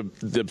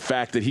the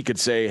fact that he could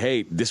say,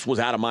 hey, this was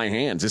out of my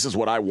hands, this is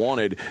what I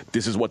wanted,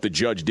 this is what the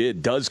judge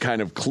did, does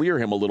kind of clear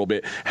him a little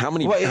bit. How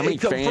many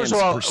fans,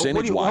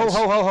 percentage-wise?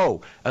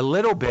 A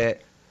little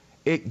bit.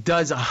 It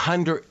does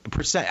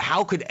 100%.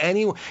 How could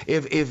anyone,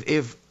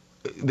 if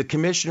the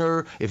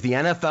commissioner, if the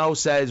NFL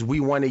says we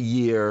want a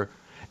year,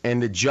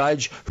 and the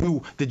judge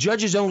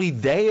is only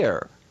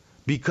there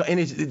because, and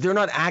they're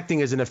not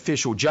acting as an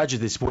official judge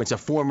at this point. It's a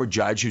former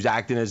judge who's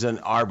acting as an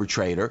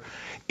arbitrator,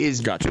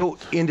 is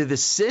built into the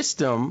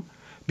system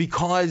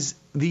because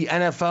the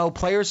NFL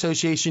Player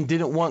Association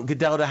didn't want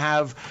Goodell to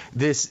have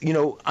this,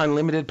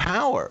 unlimited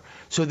power.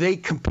 So they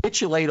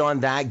capitulate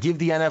on that, give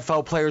the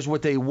NFL players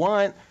what they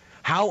want.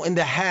 How in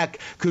the heck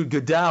could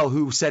Goodell,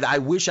 who said, I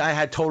wish I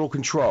had total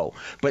control,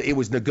 but it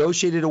was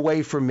negotiated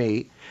away from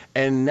me,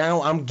 and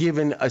now I'm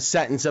given a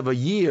sentence of a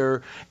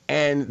year,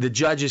 and the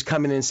judge is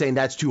coming in and saying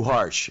that's too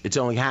harsh. It's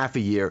only half a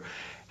year.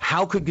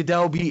 How could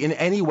Goodell be in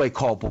any way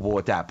culpable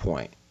at that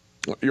point?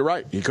 You're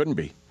right. He couldn't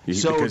be.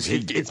 Because he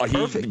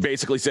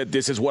basically said,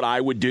 this is what I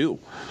would do.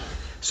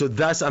 So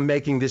thus, I'm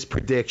making this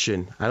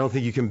prediction. I don't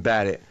think you can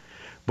bet it.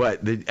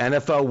 But the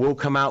NFL will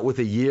come out with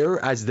a year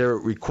as their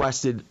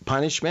requested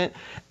punishment,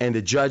 and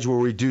the judge will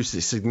reduce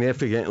it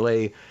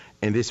significantly,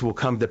 and this will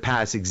come to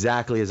pass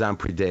exactly as I'm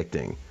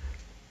predicting.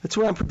 That's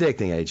what I'm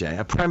predicting, AJ,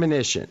 a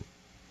premonition.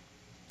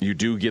 You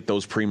do get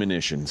those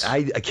premonitions.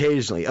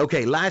 Occasionally.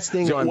 Okay, last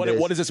thing on this.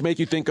 What does this make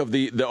you think of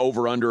the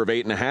over-under of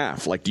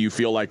 8.5? Like, do you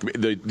feel like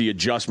the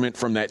adjustment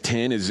from that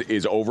 10 is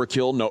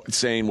overkill,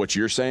 saying what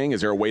you're saying?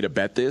 Is there a way to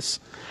bet this?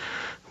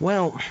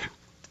 Well,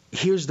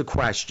 here's the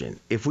question.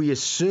 If we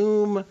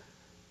assume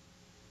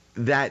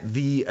that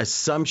the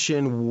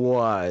assumption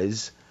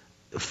was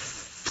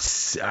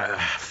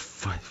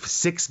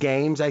 6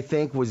 games, I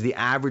think, was the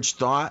average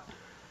thought.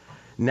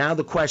 Now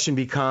the question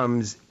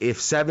becomes, if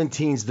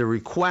 17's the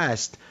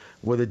request,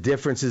 well, the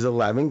difference is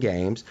 11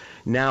 games.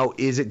 Now,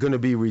 is it going to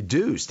be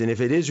reduced? And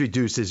if it is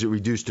reduced, is it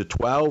reduced to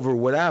 12 or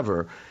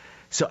whatever?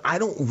 So I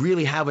don't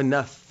really have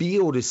enough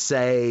feel to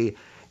say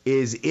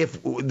is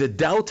if the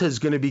delta is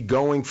going to be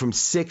going from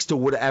 6 to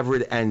whatever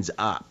it ends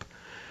up.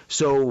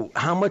 So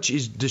how much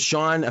is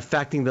Deshaun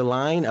affecting the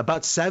line?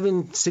 About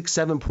 7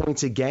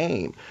 points a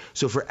game.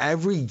 So for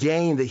every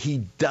game that he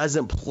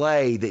doesn't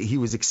play that he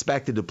was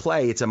expected to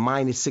play, it's a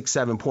minus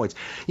 6-7 points.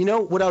 You know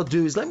what I'll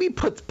do is let me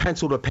put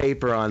pencil to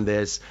paper on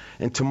this,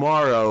 and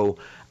tomorrow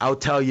I'll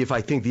tell you if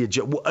I think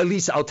at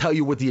least I'll tell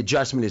you what the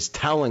adjustment is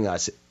telling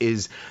us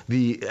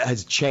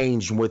has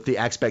changed with the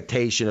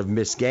expectation of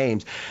missed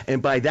games,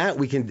 and by that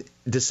we can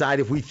decide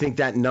if we think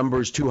that number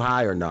is too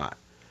high or not.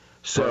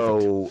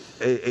 So,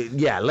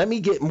 let me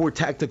get more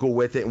technical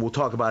with it, and we'll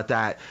talk about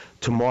that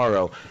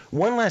tomorrow.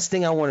 One last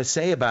thing I want to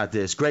say about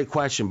this, great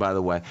question, by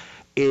the way,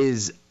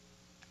 is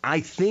I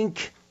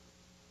think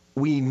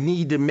we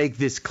need to make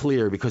this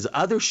clear because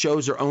other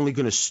shows are only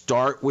going to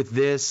start with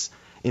this,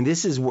 and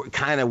this is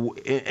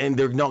and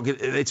they're not.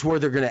 It's where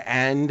they're going to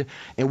end,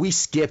 and we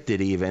skipped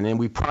it even, and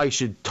we probably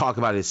should talk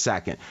about it a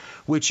second,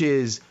 which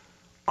is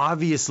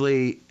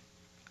obviously.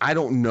 I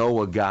don't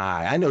know a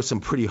guy. I know some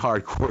pretty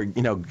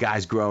hardcore,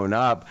 guys growing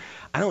up.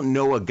 I don't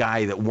know a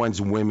guy that wants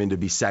women to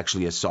be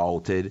sexually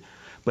assaulted,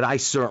 but I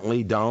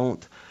certainly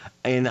don't.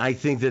 And I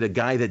think that a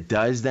guy that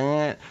does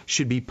that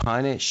should be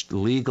punished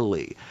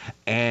legally.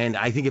 And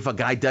I think if a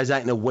guy does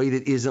that in a way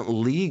that isn't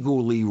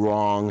legally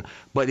wrong,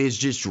 but is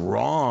just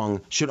wrong,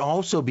 should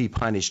also be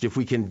punished if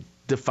we can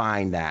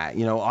define that.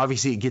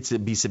 Obviously it gets to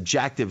be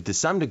subjective to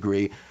some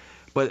degree,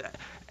 but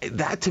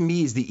that to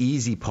me is the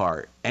easy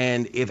part.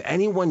 And if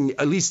anyone,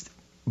 at least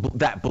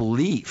that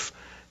belief,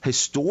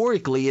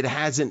 historically it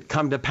hasn't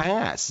come to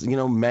pass.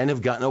 Men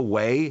have gotten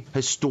away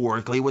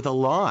historically with a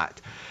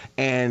lot.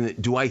 And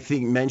do I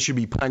think men should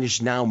be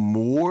punished now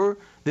more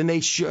than they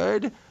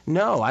should?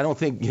 No, I don't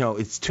think,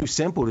 it's too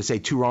simple to say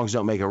two wrongs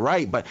don't make a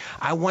right. But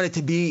I want it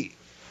to be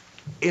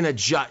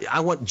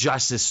I want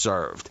justice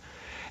served.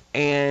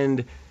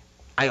 And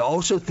I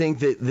also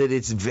think that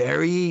it's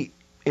very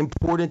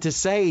important to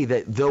say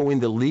that though in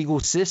the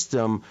legal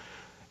system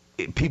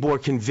people are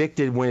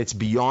convicted when it's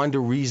beyond a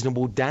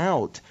reasonable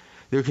doubt,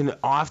 there can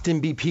often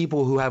be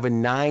people who have a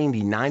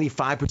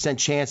 95%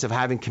 chance of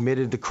having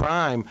committed the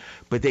crime,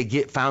 but they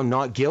get found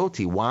not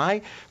guilty.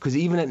 Why? Because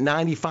even at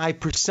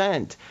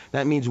 95%,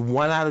 that means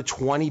 1 out of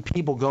 20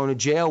 people going to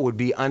jail would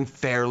be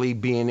unfairly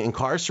being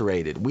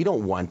incarcerated. We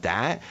don't want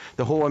that.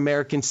 The whole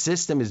American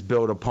system is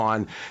built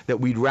upon that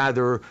we'd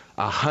rather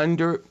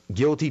 100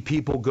 guilty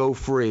people go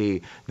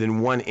free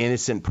than one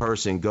innocent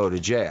person go to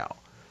jail.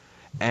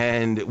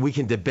 And we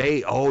can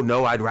debate, oh,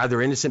 no, I'd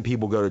rather innocent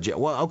people go to jail.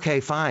 Well,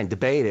 okay, fine,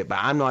 debate it, but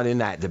I'm not in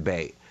that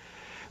debate.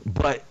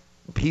 But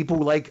people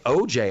like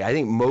O.J., I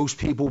think most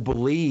people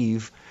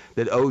believe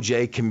that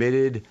O.J.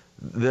 committed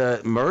the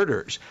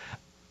murders.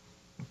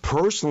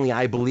 Personally,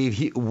 I believe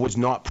he was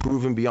not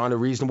proven beyond a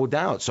reasonable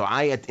doubt. So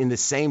I, in the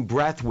same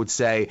breath, would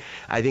say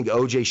I think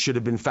O.J. should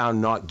have been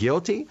found not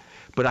guilty,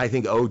 but I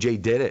think O.J.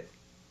 did it.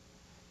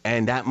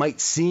 And that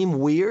might seem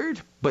weird,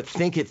 but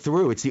think it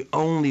through. It's the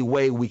only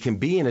way we can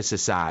be in a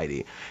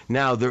society.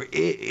 Now,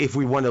 if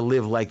we want to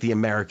live like the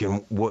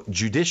American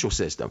judicial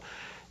system.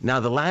 Now,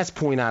 the last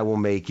point I will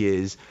make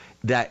is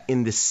that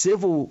in the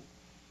civil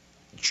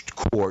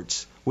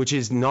courts, which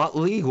is not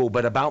legal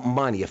but about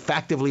money,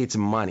 effectively it's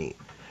money,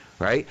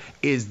 right,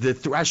 is the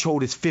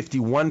threshold is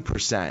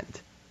 51%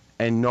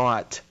 and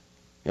not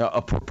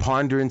a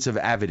preponderance of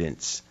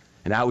evidence.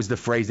 And that was the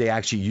phrase they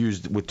actually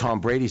used with Tom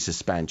Brady's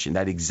suspension,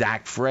 that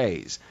exact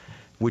phrase,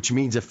 which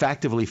means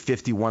effectively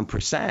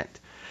 51%.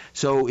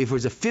 So if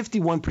there's a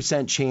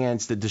 51%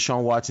 chance that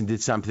Deshaun Watson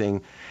did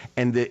something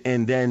and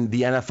then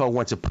the NFL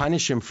wants to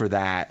punish him for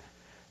that,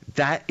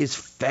 that is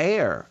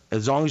fair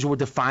as long as we're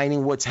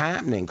defining what's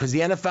happening. Because the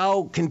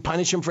NFL can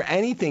punish him for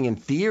anything in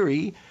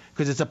theory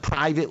because it's a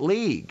private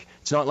league.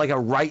 It's not like a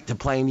right to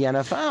play in the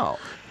NFL.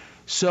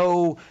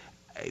 So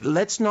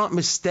let's not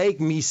mistake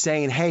me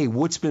saying, hey,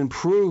 what's been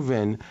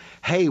proven?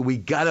 Hey, we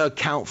got to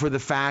account for the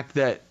fact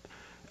that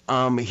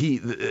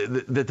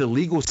that the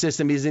legal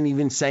system isn't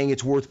even saying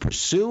it's worth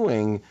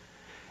pursuing.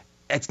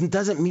 It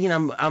doesn't mean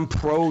I'm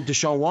pro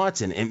Deshaun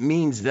Watson. It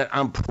means that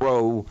I'm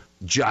pro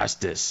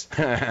justice.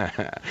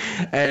 And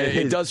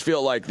it does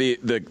feel like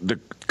the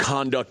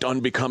conduct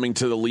unbecoming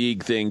to the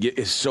league thing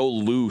is so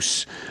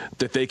loose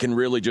that they can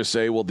really just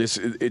say, well,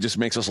 it just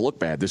makes us look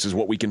bad. This is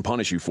what we can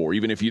punish you for.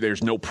 Even if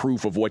there's no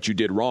proof of what you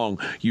did wrong,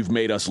 you've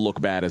made us look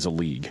bad as a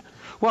league.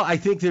 Well, I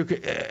think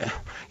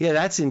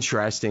that's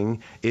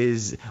interesting.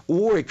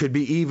 Or it could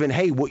be even,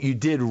 hey, what you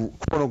did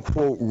quote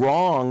unquote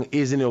wrong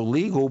isn't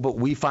illegal, but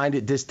we find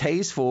it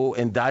distasteful,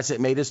 and thus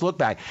it made us look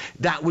bad.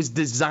 That was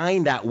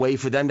designed that way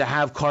for them to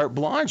have carte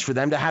blanche, for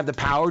them to have the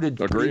power to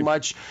pretty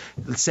much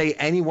say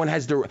anyone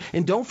has the.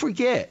 And don't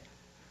forget,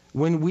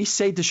 when we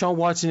say Deshaun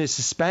Watson is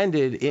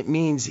suspended, it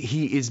means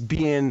he is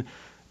being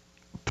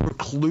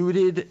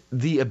precluded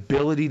the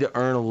ability to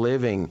earn a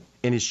living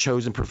in his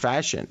chosen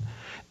profession.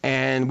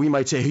 And we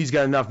might say he's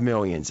got enough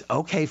millions.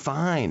 Okay,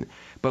 fine.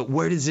 But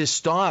where does this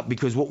stop?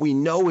 Because what we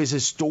know is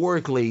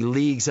historically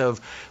leagues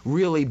have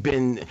really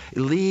been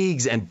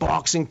leagues and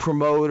boxing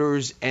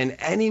promoters and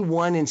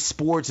anyone in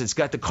sports that's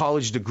got the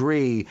college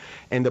degree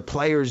and the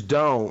players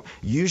don't.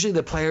 Usually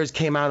the players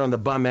came out on the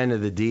bum end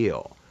of the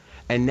deal.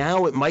 And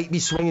now it might be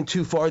swinging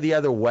too far the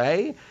other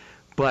way.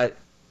 But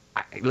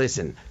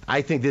listen,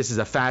 I think this is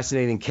a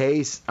fascinating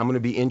case. I'm going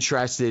to be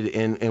interested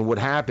in what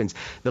happens.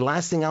 The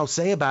last thing I'll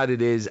say about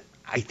it is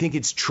I think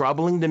it's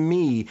troubling to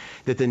me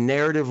that the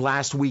narrative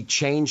last week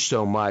changed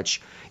so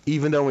much,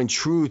 even though in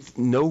truth,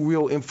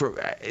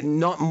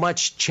 not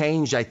much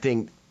changed, I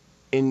think,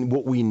 in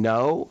what we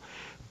know.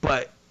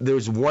 But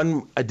there's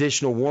one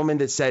additional woman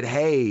that said,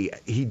 hey,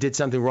 he did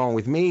something wrong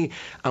with me.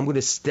 I'm going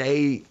to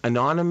stay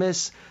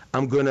anonymous.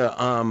 I'm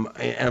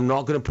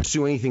not going to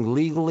pursue anything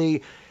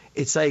legally.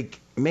 It's like,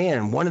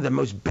 man, one of the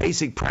most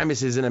basic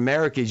premises in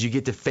America is you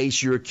get to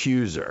face your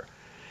accuser.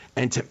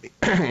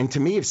 And to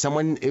me, if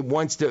someone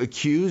wants to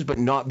accuse but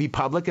not be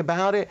public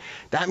about it,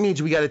 that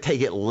means we got to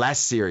take it less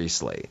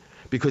seriously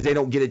because they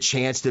don't get a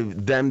chance to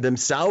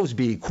themselves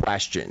be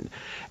questioned.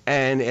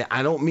 And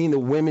I don't mean the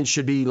women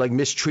should be like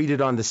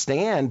mistreated on the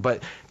stand,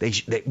 but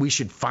we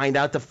should find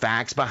out the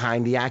facts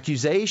behind the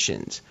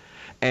accusations.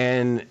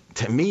 And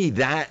to me,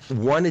 that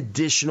one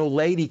additional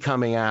lady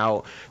coming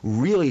out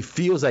really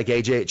feels like,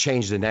 AJ, it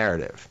changed the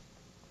narrative.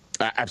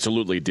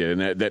 Absolutely did.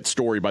 And that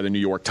story by the New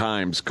York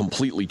Times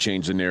completely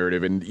changed the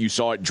narrative. And you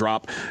saw it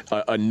drop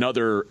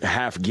another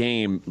half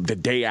game the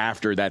day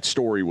after that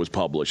story was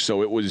published.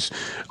 So it was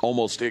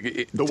almost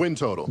the win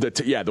total.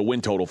 The win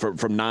total from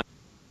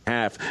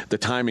 9.5. The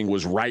timing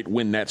was right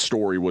when that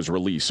story was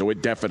released. So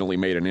it definitely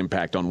made an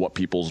impact on what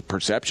people's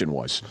perception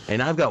was.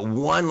 And I've got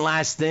one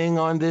last thing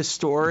on this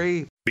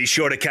story. Be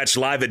sure to catch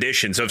live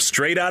editions of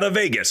Straight Outta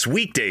Vegas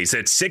weekdays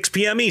at 6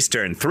 p.m.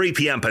 Eastern, 3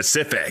 p.m.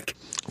 Pacific.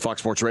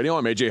 Fox Sports Radio,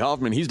 I'm A.J.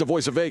 Hoffman. He's the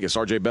voice of Vegas,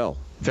 RJ Bell.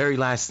 Very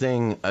last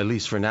thing, at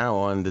least for now,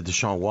 on the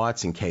Deshaun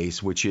Watson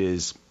case, which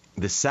is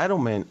the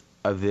settlement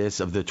of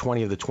the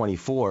 20 of the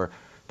 24.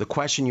 The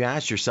question you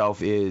ask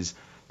yourself is,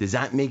 does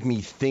that make me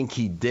think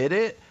he did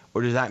it,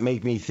 or does that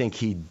make me think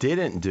he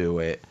didn't do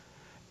it?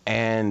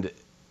 And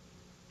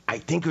I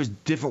think there's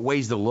different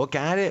ways to look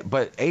at it,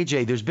 but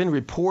AJ, there's been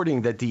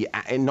reporting that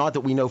and not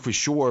that we know for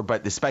sure,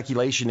 but the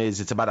speculation is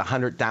it's about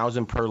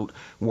 $100,000 per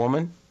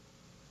woman.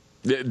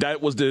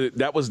 That was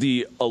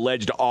the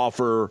alleged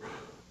offer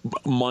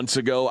months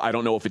ago. I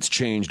don't know if it's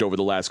changed over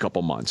the last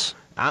couple months.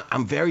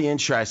 I'm very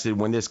interested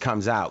when this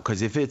comes out,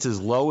 because if it's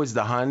as low as the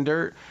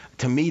 100,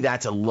 to me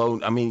that's a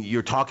low. I mean,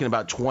 you're talking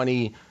about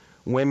 20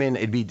 women,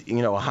 it'd be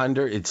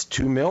 100, it's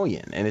 $2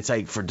 million, and it's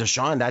like for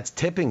Deshaun, that's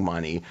tipping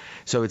money.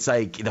 So it's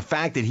like the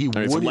fact that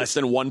it's less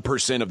than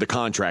 1% of the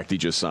contract he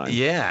just signed.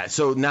 Yeah.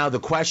 So now the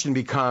question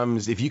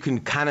becomes, if you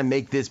can kind of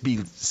make this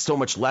be so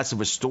much less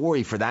of a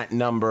story for that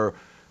number,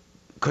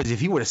 because if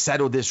he would have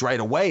settled this right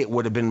away, it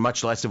would have been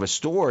much less of a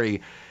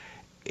story.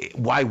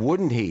 Why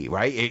wouldn't he?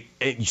 Right?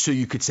 So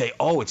you could say,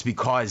 oh, it's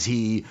because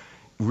he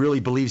really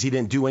believes he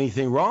didn't do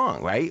anything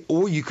wrong, right?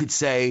 Or you could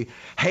say,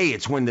 hey,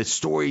 it's when he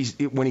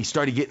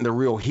started getting the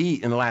real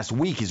heat in the last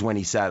week is when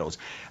he settles.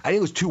 I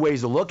think there's two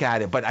ways to look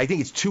at it, but I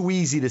think it's too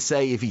easy to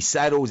say if he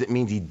settles, it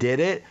means he did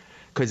it.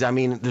 Because, I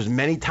mean, there's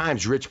many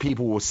times rich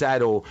people will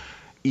settle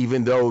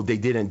even though they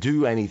didn't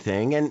do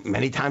anything, and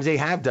many times they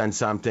have done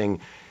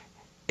something.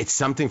 It's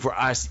something for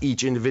us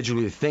each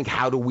individually to think,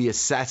 how do we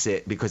assess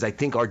it? Because I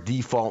think our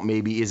default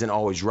maybe isn't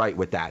always right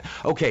with that.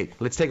 Okay,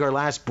 let's take our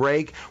last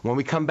break. When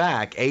we come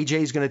back, AJ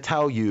is going to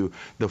tell you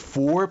the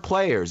 4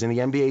 players in the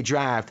NBA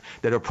draft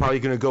that are probably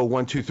going to go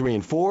 1, 2, 3,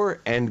 and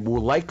 4, and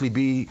will likely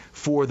be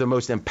 4 of the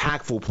most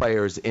impactful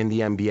players in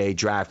the NBA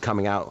draft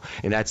coming out.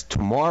 And that's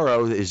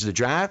tomorrow is the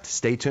draft.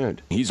 Stay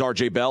tuned. He's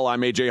RJ Bell.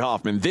 I'm AJ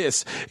Hoffman.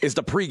 This is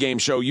the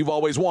pregame show you've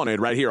always wanted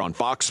right here on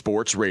Fox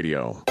Sports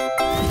Radio.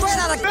 Straight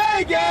out of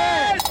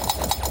Vegas!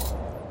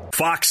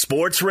 Fox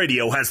Sports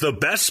Radio has the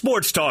best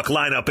sports talk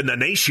lineup in the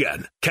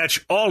nation.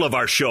 Catch all of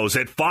our shows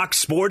at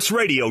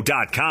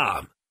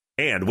foxsportsradio.com.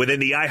 And within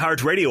the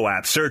iHeartRadio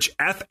app, search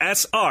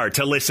FSR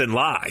to listen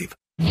live.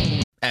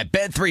 At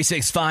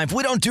Bet365,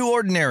 we don't do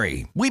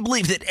ordinary. We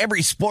believe that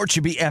every sport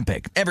should be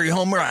epic. Every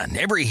home run,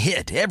 every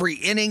hit, every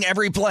inning,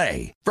 every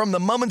play. From the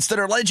moments that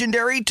are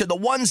legendary to the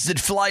ones that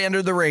fly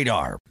under the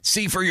radar.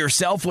 See for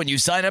yourself when you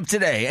sign up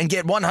today and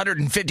get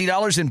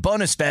 $150 in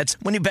bonus bets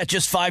when you bet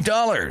just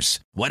 $5.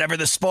 Whatever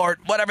the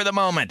sport, whatever the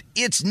moment,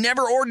 it's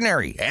never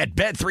ordinary at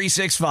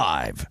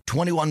Bet365.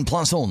 21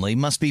 plus only.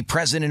 Must be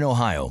present in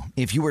Ohio.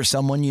 If you or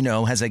someone you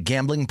know has a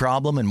gambling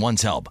problem and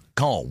wants help,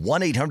 call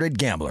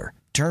 1-800-GAMBLER.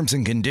 Terms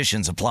and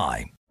conditions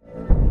apply.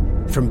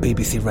 From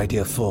BBC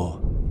Radio 4,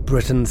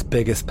 Britain's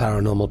biggest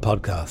paranormal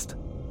podcast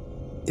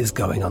is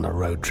going on a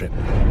road trip.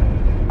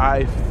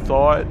 I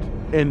thought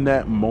in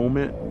that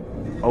moment,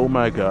 oh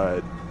my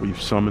God, we've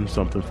summoned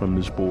something from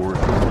this board.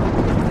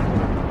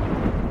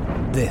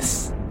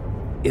 This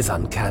is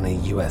Uncanny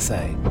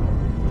USA.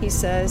 He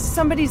says,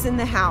 somebody's in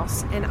the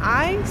house, and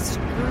I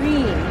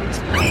screamed.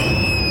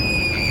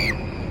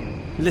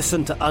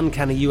 Listen to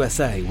Uncanny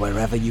USA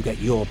wherever you get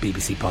your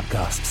BBC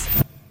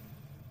podcasts,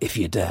 if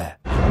you dare.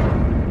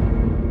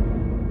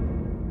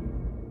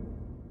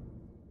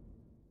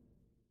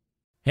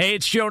 Hey,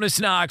 it's Jonas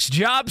Knox.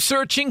 Job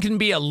searching can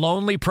be a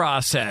lonely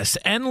process.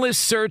 Endless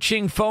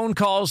searching, phone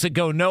calls that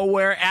go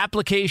nowhere,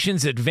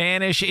 applications that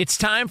vanish. It's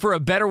time for a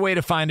better way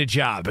to find a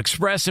job.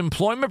 Express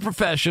Employment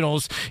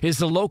Professionals is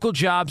the local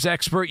jobs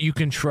expert you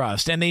can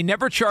trust, and they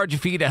never charge a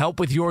fee to help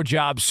with your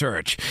job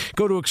search.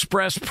 Go to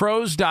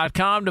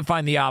expresspros.com to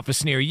find the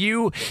office near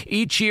you.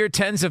 Each year,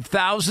 tens of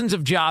thousands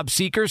of job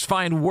seekers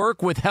find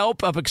work with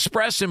help of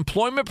Express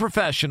Employment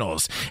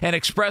Professionals, and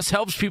Express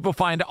helps people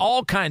find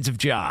all kinds of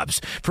jobs,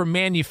 from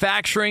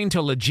manufacturing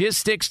to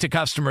logistics to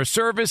customer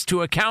service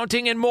to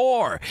accounting and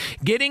more.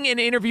 Getting an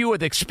interview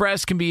with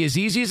Express can be as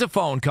easy as a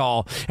phone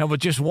call, and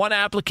with just one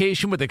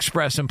application with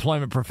Express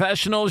Employment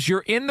Professionals,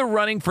 you're in the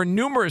running for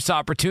numerous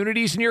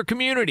opportunities in your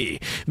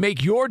community.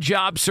 Make your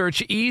job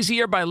search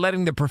easier by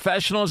letting the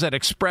professionals at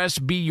Express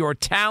be your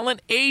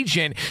talent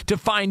agent to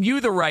find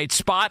you the right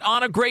spot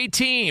on a great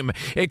team.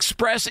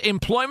 Express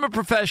Employment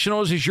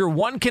Professionals is your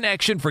one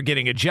connection for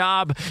getting a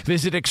job.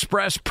 Visit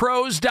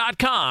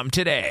expresspros.com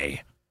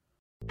today.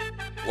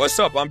 What's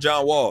up? I'm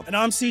John Wall. And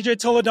I'm CJ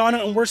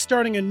Toledano, and we're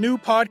starting a new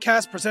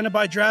podcast presented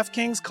by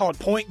DraftKings called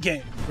Point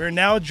Game. We're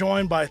now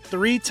joined by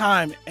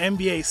three-time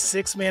NBA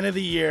Sixth Man of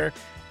the Year,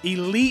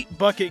 elite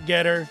bucket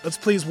getter. Let's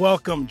please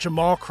welcome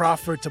Jamal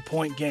Crawford to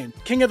Point Game.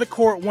 King of the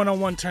Court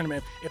one-on-one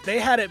tournament. If they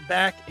had it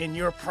back in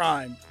your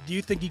prime, do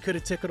you think you could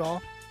have took it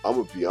all? I'm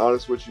going to be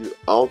honest with you.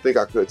 I don't think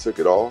I could have took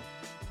it all,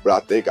 but I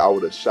think I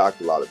would have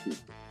shocked a lot of people.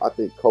 I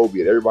think Kobe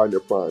and everybody in their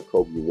prime,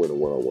 Kobe would win a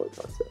one-on-one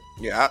contest.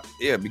 Yeah,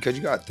 because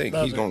you got to think,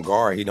 he's going to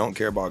guard. He don't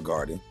care about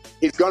guarding.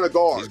 He's going to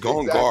guard. He's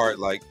going to guard.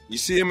 Like, you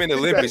see him in the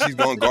Olympics, he's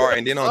going to guard.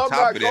 And then on top of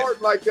that. I'm not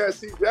guarding like that,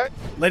 CJ.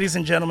 Ladies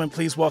and gentlemen,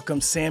 please welcome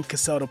Sam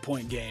Cassell to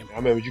Point Game. I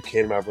remember you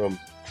came out from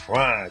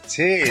crying,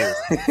 tears.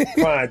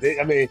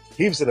 I mean,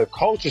 he was in a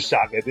culture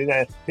shock. And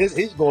then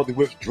he's going through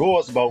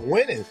withdrawals about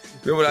winning.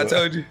 Remember what I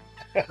told you?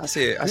 I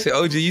said,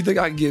 OG, you think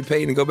I can get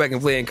paid and go back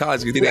and play in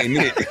college? Because it ain't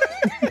it.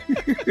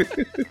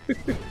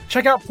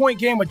 Check out Point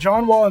Game with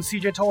John Wall and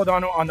CJ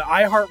Toledano on the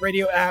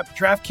iHeartRadio app,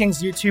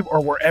 DraftKings YouTube, or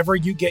wherever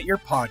you get your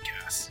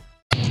podcasts.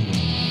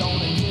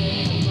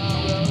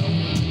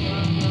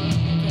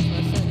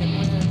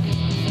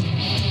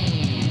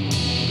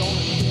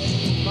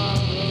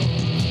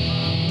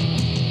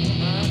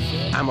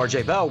 I'm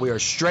RJ Bell. We are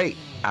straight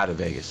out of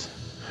Vegas.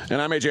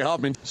 And I'm AJ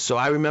Hoffman. So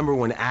I remember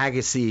when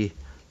Agassi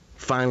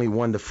finally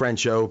won the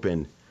French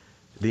Open,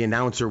 the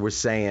announcer was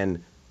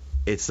saying,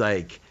 it's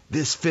like,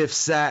 this fifth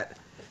set,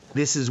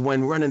 this is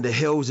when running the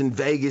hills in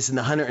Vegas in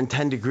the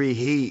 110-degree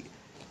heat,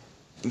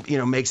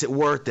 makes it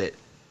worth it.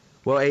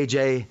 Well,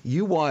 AJ,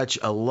 you watch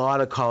a lot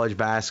of college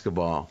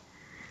basketball,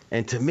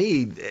 and to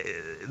me,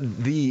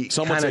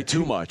 some would say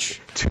too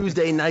much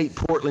Tuesday night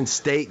Portland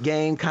State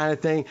game kind of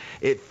thing,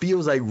 it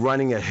feels like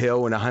running a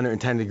hill in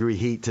 110-degree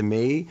heat to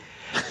me,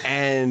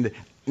 and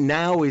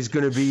now is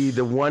going to be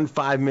the 1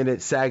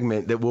 5-minute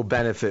segment that will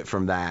benefit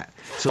from that.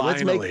 So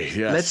Finally,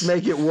 let's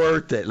make it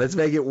worth it. Let's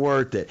make it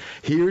worth it.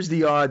 Here's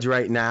the odds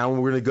right now.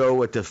 We're going to go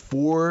with the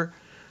 4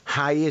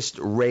 highest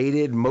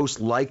rated, most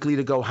likely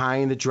to go high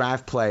in the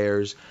draft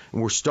players.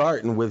 And we're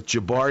starting with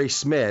Jabari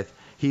Smith.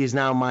 He is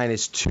now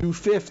minus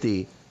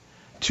 250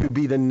 to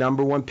be the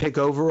number 1 pick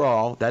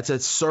overall. That's a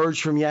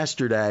surge from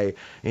yesterday,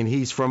 and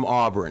he's from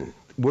Auburn.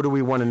 What do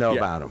we want to know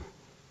about him?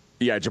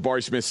 Yeah,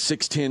 Jabari Smith,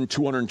 6'10",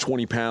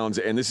 220 pounds,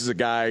 and this is a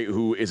guy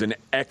who is an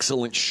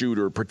excellent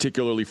shooter,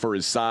 particularly for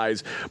his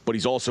size, but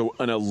he's also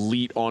an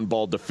elite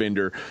on-ball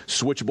defender,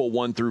 switchable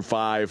 1 through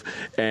 5,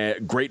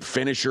 great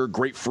finisher,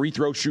 great free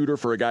throw shooter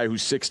for a guy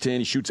who's 6'10".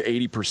 He shoots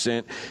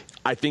 80%.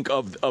 I think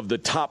of the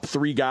top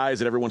 3 guys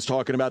that everyone's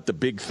talking about, the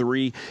big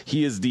 3,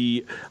 he is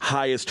the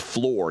highest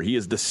floor. He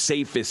is the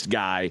safest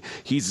guy.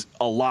 He's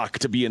a lock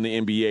to be in the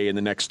NBA in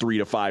the next 3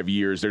 to 5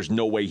 years. There's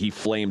no way he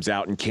flames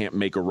out and can't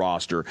make a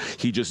roster.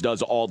 He just does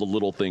all the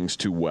little things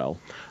too well.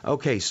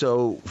 Okay,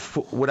 so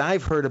what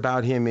I've heard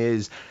about him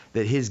is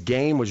that his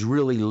game was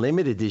really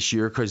limited this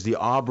year because the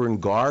Auburn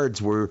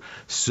guards were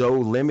so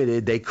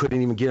limited they couldn't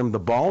even get him the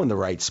ball in the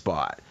right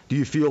spot. Do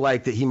you feel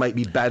like that he might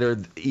be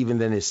better even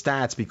than his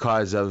stats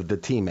because of the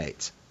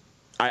teammates?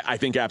 I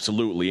think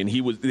absolutely. And he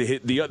was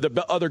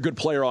the other good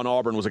player on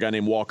Auburn was a guy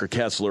named Walker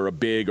Kessler, a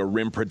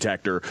rim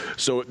protector.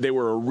 So they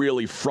were a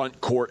really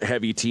front court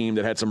heavy team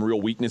that had some real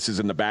weaknesses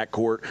in the back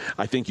court.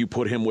 I think you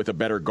put him with a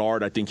better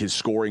guard, I think his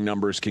scoring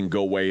numbers can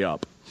go way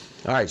up.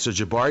 All right, so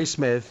Jabari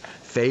Smith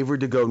favored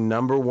to go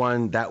number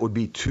 1. That would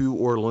be to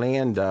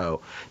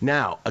Orlando.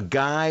 Now, a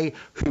guy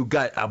who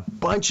got a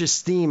bunch of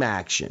steam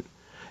action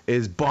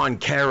is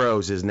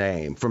Banchero's his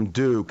name, from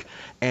Duke.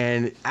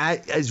 And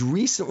as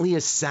recently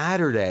as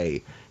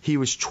Saturday, he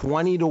was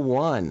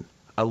 20-1,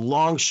 a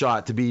long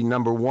shot to be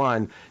number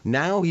 1.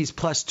 Now he's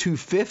plus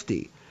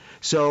 250.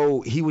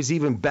 So he was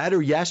even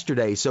better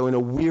yesterday. So in a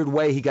weird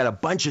way, he got a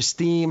bunch of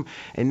steam,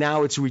 and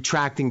now it's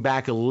retracting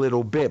back a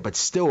little bit, but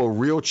still a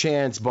real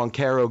chance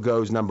Banchero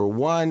goes number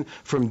 1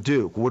 from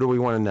Duke. What do we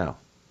want to know?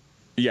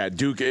 Yeah,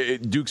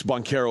 Duke's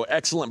Banchero,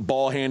 excellent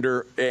ball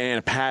handler and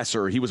a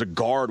passer. He was a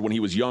guard when he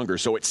was younger.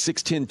 So at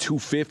 6'10",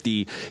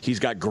 250, he's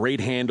got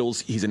great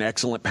handles. He's an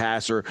excellent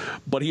passer,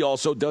 but he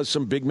also does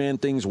some big man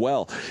things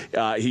well.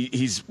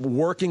 He's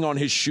working on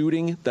his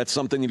shooting. That's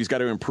something that he's got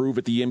to improve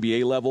at the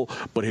NBA level,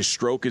 but his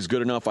stroke is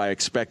good enough. I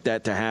expect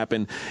that to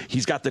happen.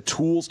 He's got the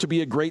tools to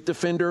be a great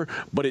defender,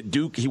 but at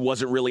Duke, he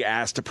wasn't really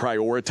asked to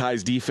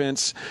prioritize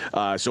defense.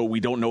 So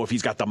we don't know if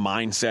he's got the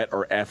mindset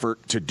or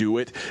effort to do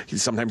it.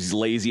 Sometimes he's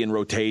lazy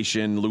in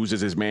rotation, loses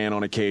his man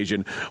on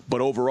occasion, but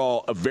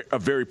overall a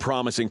very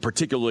promising,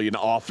 particularly an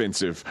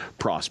offensive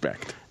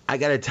prospect. I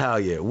got to tell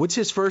you, what's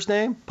his first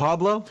name?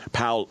 Pablo?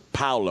 Paolo.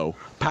 Paolo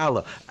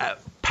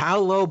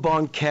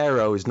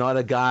Banchero is not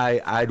a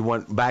guy I'd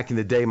want back in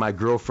the day. My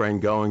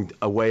girlfriend going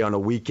away on a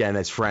weekend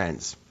as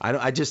friends.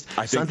 I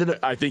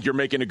think you're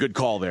making a good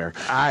call there.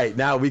 All right,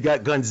 now we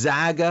got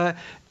Gonzaga.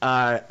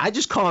 I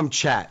just call him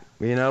Chet.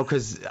 You know,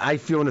 because I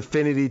feel an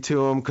affinity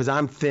to him because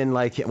I'm thin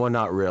like him. Well,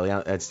 not really.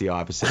 That's the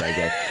opposite, I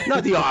guess.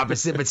 Not the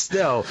opposite, but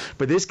still.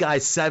 But this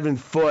guy's 7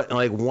 foot and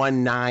like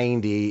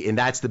 190, and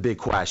that's the big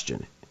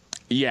question.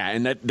 Yeah,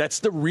 and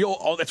that's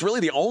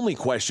really the only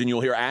question you'll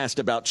hear asked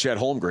about Chet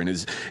Holmgren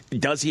is,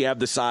 does he have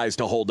the size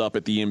to hold up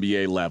at the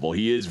NBA level?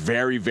 He is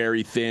very,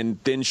 very thin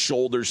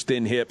shoulders,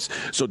 thin hips,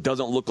 so it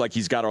doesn't look like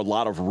he's got a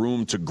lot of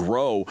room to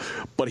grow,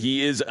 but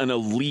he is an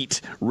elite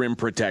rim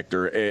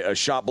protector, a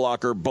shot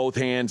blocker, both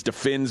hands,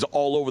 defends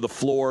all over the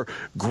floor,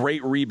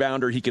 great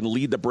rebounder. He can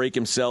lead the break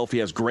himself. He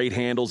has great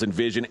handles and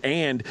vision,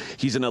 and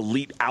he's an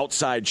elite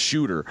outside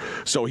shooter.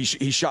 So he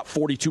shot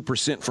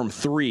 42% from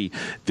 3.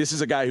 This is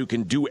a guy who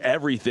can do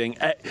everything.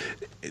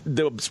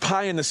 The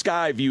pie in the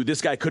sky view,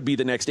 this guy could be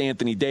the next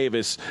Anthony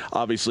Davis,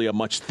 obviously a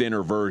much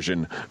thinner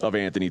version of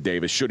Anthony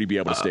Davis, should he be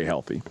able to stay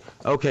healthy.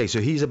 Okay,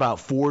 so he's about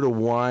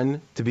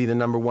 4-1 to be the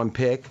number 1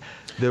 pick.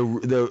 The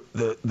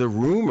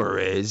rumor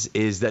is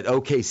that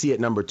OKC at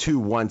number 2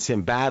 wants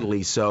him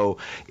badly, so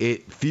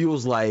it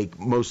feels like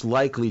most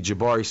likely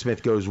Jabari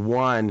Smith goes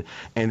 1,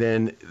 and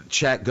then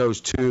Chet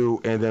goes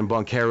 2, and then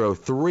Banchero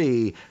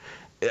 3.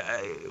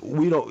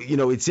 We don't,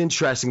 it's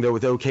interesting though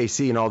with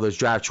OKC and all those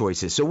draft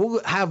choices. So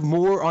we'll have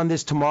more on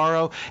this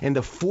tomorrow. And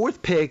the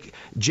 4th pick,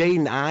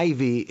 Jaden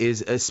Ivey,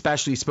 is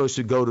especially supposed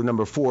to go to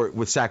number 4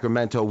 with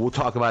Sacramento. We'll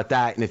talk about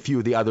that and a few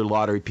of the other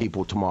lottery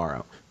people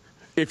tomorrow.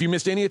 If you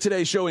missed any of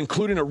today's show,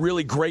 including a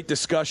really great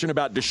discussion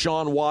about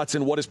Deshaun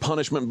Watson, what his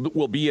punishment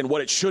will be and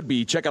what it should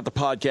be, check out the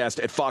podcast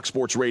at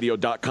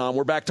foxsportsradio.com.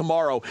 We're back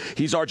tomorrow.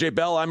 He's RJ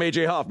Bell. I'm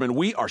AJ Hoffman.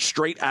 We are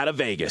straight out of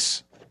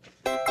Vegas.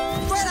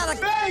 Straight out of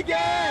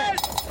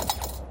Vegas!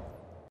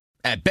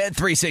 At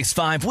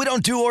Bet365, we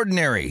don't do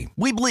ordinary.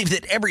 We believe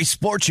that every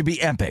sport should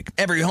be epic.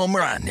 Every home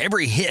run,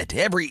 every hit,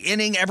 every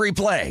inning, every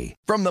play.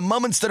 From the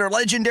moments that are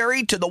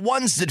legendary to the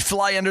ones that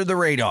fly under the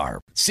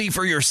radar. See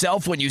for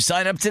yourself when you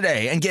sign up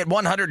today and get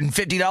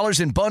 $150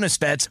 in bonus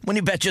bets when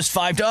you bet just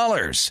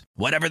 $5.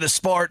 Whatever the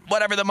sport,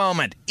 whatever the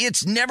moment,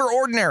 it's never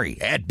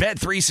ordinary at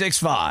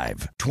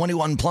Bet365.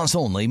 21 plus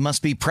only.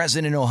 Must be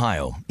present in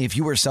Ohio. If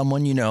you or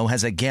someone you know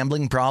has a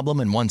gambling problem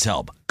and wants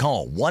help,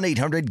 call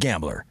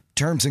 1-800-GAMBLER.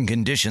 Terms and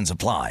conditions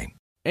apply.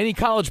 Any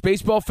college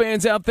baseball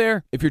fans out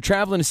there? If you're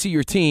traveling to see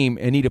your team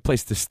and need a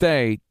place to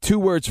stay, 2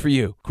 words for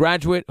you: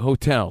 Graduate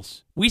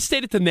Hotels. We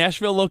stayed at the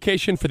Nashville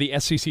location for the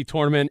SEC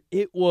tournament.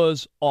 It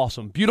was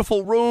awesome.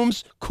 Beautiful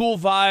rooms, cool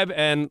vibe,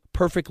 and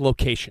perfect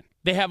location.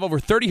 They have over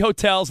 30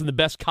 hotels in the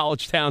best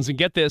college towns, and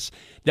get this,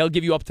 they'll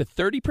give you up to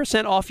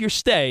 30% off your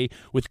stay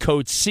with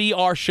code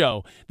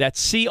CRSHOW.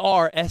 That's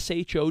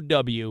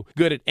CRSHOW.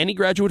 Good at any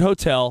Graduate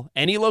Hotel,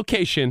 any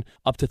location,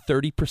 up to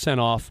 30%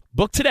 off.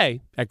 Book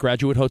today at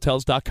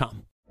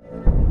graduatehotels.com.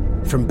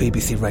 From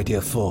BBC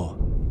Radio 4,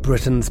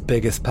 Britain's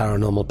biggest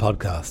paranormal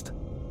podcast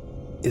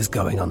is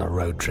going on a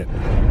road trip.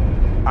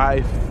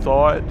 I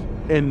thought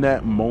in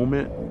that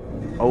moment,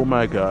 oh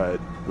my God,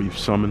 we've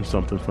summoned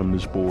something from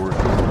this board.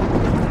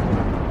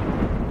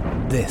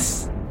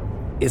 This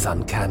is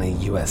Uncanny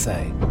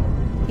USA.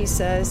 He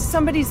says,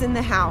 somebody's in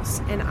the house,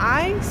 and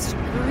I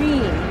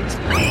screamed.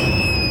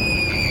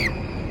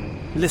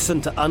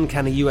 Listen to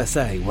Uncanny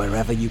USA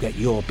wherever you get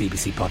your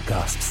BBC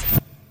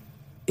podcasts,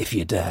 if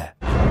you dare.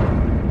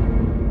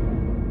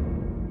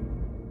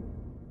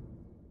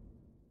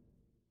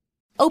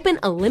 Open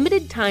a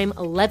limited-time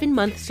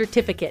 11-month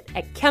certificate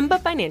at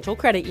Kemba Financial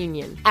Credit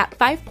Union. At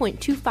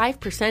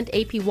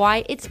 5.25%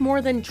 APY, it's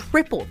more than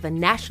triple the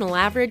national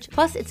average,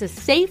 plus it's a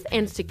safe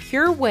and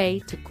secure way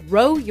to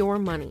grow your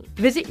money.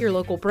 Visit your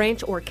local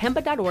branch or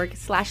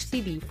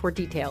kemba.org/CD for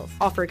details.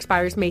 Offer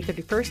expires May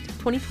 31st,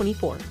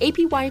 2024.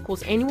 APY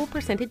equals annual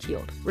percentage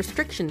yield.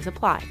 Restrictions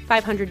apply.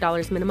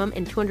 $500 minimum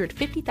and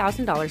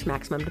 $250,000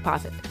 maximum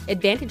deposit.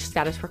 Advantage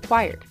status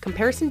required.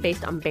 Comparison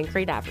based on bank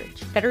rate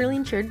average. Federally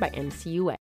insured by NCUA.